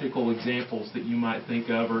practical examples that you might think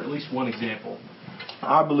of, or at least one example?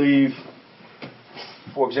 I believe,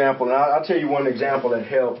 for example, and I'll tell you one example that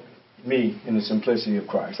helped me in the simplicity of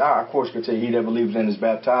Christ. I, of course, could say he that believes and is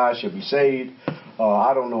baptized shall be saved.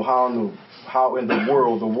 I don't know how in the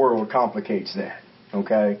world complicates that.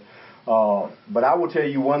 Okay? But I will tell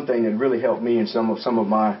you one thing that really helped me in some of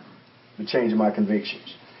the change in my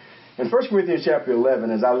convictions. In 1 Corinthians chapter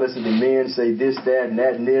 11, as I listen to men say this, that, and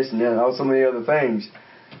that, and this, and then so many other things,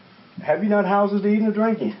 have you not houses to eat and to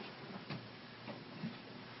drink in?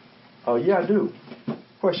 Yeah, I do.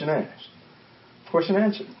 Question asked. Question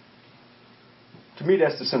answered. To me,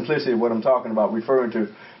 that's the simplicity of what I'm talking about, referring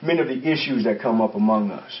to many of the issues that come up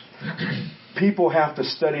among us. People have to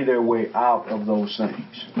study their way out of those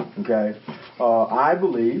things. Okay? I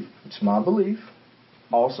believe, it's my belief,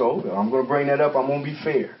 also, I'm going to bring that up, I'm going to be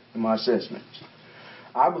fair in my assessments.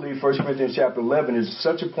 I believe 1 Corinthians chapter 11 is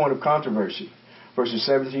such a point of controversy. Verses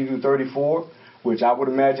 17 through 34, which I would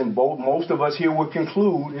imagine most of us here would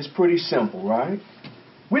conclude is pretty simple, right?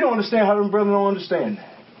 We don't understand how them brethren don't understand that.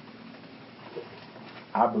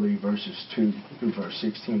 I believe verses 2 through verse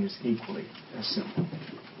 16 is equally as simple.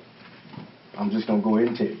 I'm just going to go ahead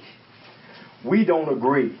and tell you. We don't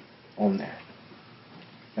agree on that.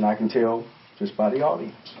 And I can tell just by the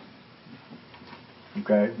audience.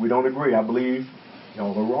 Okay? We don't agree. I believe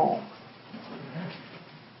y'all are wrong.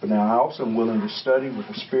 But now I also am willing to study with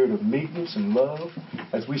a spirit of meekness and love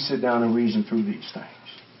as we sit down and reason through these things.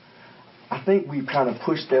 I think we've kind of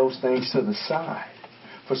pushed those things to the side.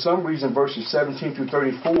 For some reason, verses 17 through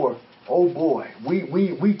 34, oh boy,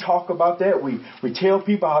 we talk about that. We tell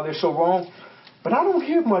people how they're so wrong. But I don't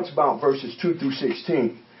hear much about verses 2 through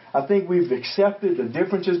 16. I think we've accepted the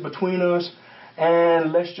differences between us,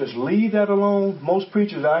 and let's just leave that alone. Most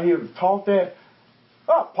preachers out here have taught that.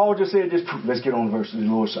 Oh, Paul just said this. Let's get on the verses of the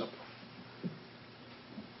Lord's Supper.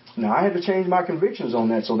 Now, I had to change my convictions on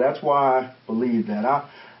that, so that's why I believe that.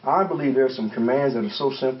 I believe there are some commands that are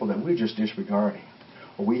so simple that we're just disregarding.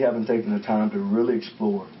 or we haven't taken the time to really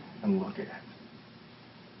explore and look at.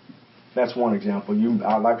 That's one example.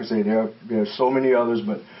 Like I say, there are so many others,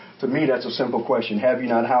 but to me, that's a simple question. Have you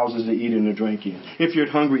not houses to eat and to drink in? If you're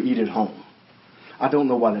hungry, eat at home. I don't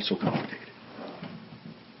know why that's so complicated.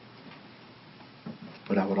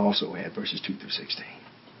 But I would also add verses 2 through 16.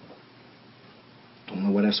 Don't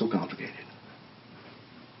know why that's so complicated.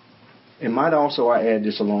 And might also I add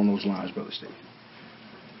this along those lines, Brother Steve.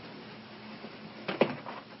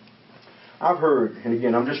 I've heard, and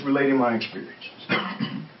again, I'm just relating my experiences.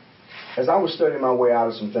 As I was studying my way out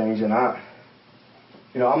of some things, and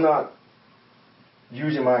I'm not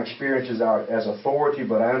using my experiences as authority,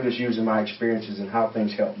 but I am just using my experiences and how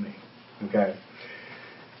things help me. Okay?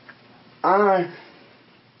 I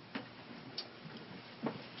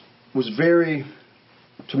was very,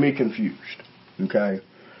 to me, confused. Okay?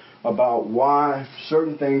 About why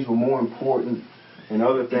certain things were more important and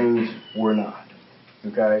other things were not.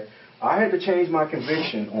 Okay? I had to change my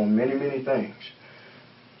conviction on many, many things.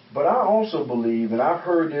 But I also believe, and I've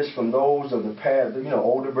heard this from those of the past,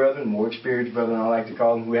 older brethren, more experienced brethren, I like to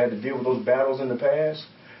call them, who had to deal with those battles in the past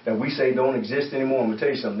that we say don't exist anymore. I'm going to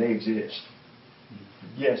tell you something, they exist.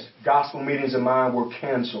 Yes, gospel meetings of mine were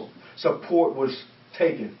canceled. Support was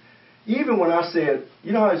taken. Even when I said,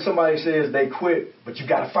 you know how somebody says they quit, but you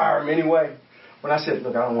got to fire them anyway? When I said,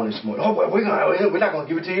 look, I don't want this more. Oh, well, we're not going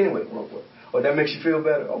to give it to you anyway. Oh, that makes you feel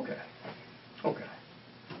better? Okay.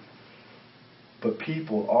 But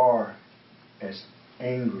people are as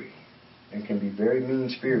angry and can be very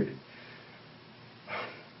mean-spirited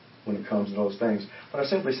when it comes to those things. But I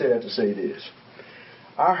simply say that to say this.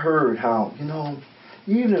 I heard how,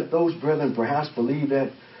 even if those brethren perhaps believe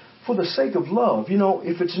that for the sake of love,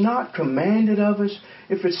 if it's not commanded of us,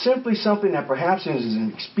 if it's simply something that perhaps is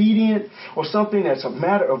an expedient or something that's a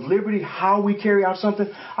matter of liberty, how we carry out something,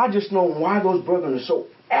 I just know why those brethren are so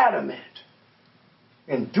adamant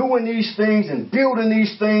in doing these things and building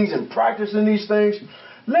these things and practicing these things.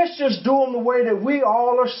 Let's just do them the way that we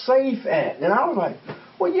all are safe at. And I was like,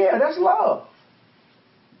 well, yeah, that's love.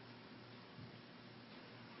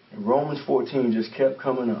 And Romans 14 just kept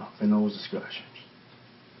coming up in those discussions.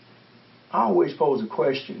 I always pose a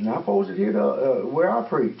question, and I pose it here to where I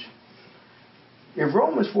preach. If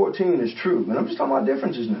Romans 14 is true, and I'm just talking about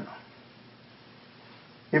differences now.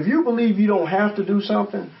 If you believe you don't have to do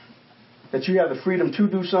something, that you have the freedom to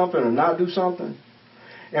do something or not do something,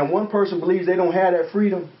 and one person believes they don't have that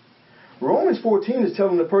freedom, Romans 14 is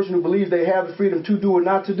telling the person who believes they have the freedom to do or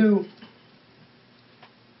not to do,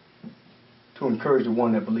 to encourage the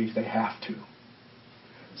one that believes they have to.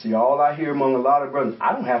 See, all I hear among a lot of brothers,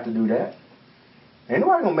 I don't have to do that. Ain't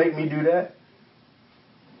nobody going to make me do that.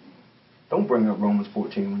 Don't bring up Romans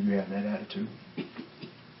 14 when you have that attitude.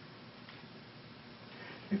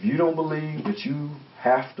 If you don't believe that you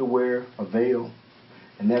have to wear a veil,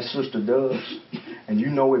 and that sister does, and you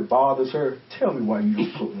know it bothers her, tell me why you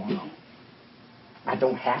don't put one on. I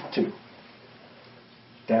don't have to.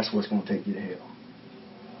 That's what's going to take you to hell.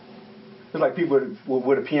 It's like people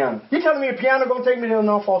with a piano. You telling me a piano going to take me to hell?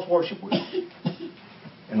 No, false worship with.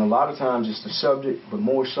 And a lot of times it's the subject, but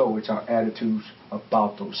more so it's our attitudes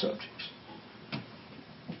about those subjects.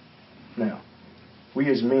 Now, we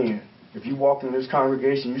as men, if you walk in this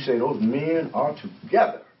congregation, you say those men are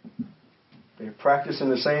together. They're practicing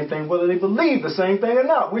the same thing, whether they believe the same thing or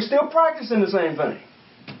not. We're still practicing the same thing.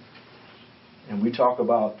 And we talk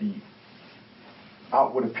about the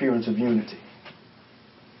outward appearance of unity.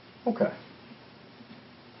 Okay.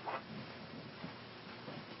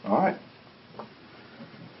 All right.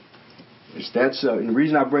 And the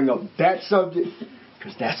reason I bring up that subject,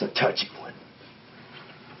 because that's a touchy one.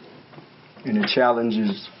 And it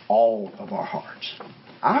challenges all of our hearts.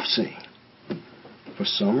 I've seen, for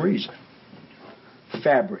some reason,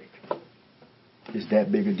 fabric is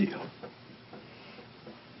that big a deal.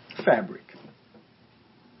 Fabric.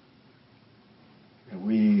 And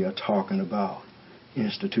we are talking about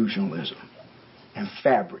institutionalism and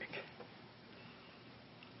fabric.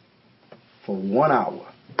 For 1 hour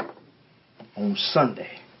on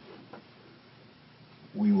Sunday,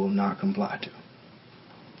 we will not comply to,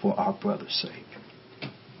 for our brother's sake.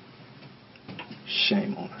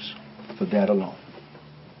 Shame on us for that alone.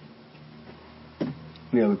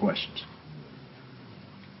 Any other questions?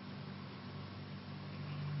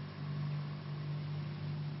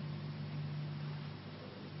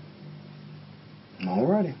 All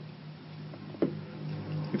righty.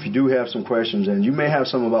 If you do have some questions, and you may have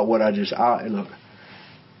some about what look,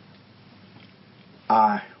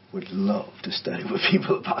 I would love to study with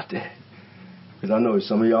people about that. Because I know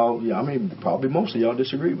some of y'all, probably most of y'all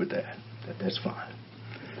disagree with that. That's fine.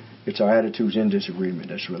 It's our attitudes in disagreement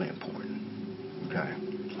that's really important. Okay?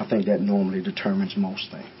 I think that normally determines most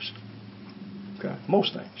things. Okay?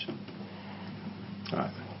 Most things. All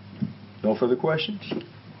right. No further questions?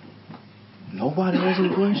 Nobody has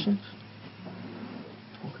any questions?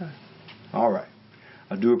 Okay. All right.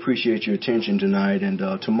 I do appreciate your attention tonight. And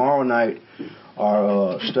tomorrow night,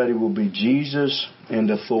 our study will be Jesus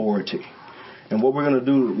and authority. And what we're going to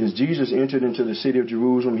do is Jesus entered into the city of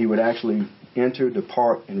Jerusalem. He would actually enter,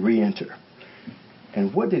 depart, and re-enter.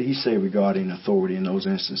 And what did he say regarding authority in those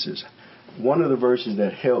instances? One of the verses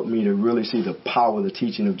that helped me to really see the power of the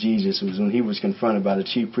teaching of Jesus was when he was confronted by the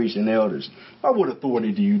chief priests and elders. By what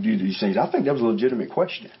authority do you do these things? I think that was a legitimate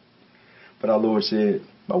question. But our Lord said,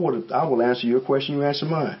 I will answer your question, you answer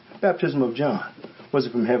mine. Baptism of John. Was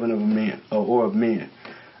it from heaven of men or of men?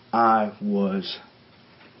 I was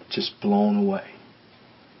just blown away.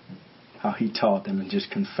 How he taught them and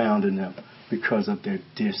just confounded them because of their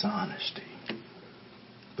dishonesty.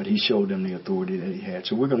 But he showed them the authority that he had.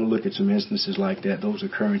 So we're going to look at some instances like that, those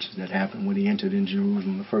occurrences that happened when he entered in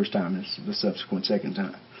Jerusalem the first time and the subsequent second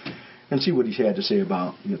time. And see what he had to say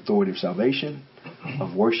about the authority of salvation,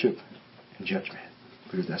 of worship, and judgment.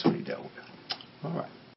 Because that's what he dealt with. All right.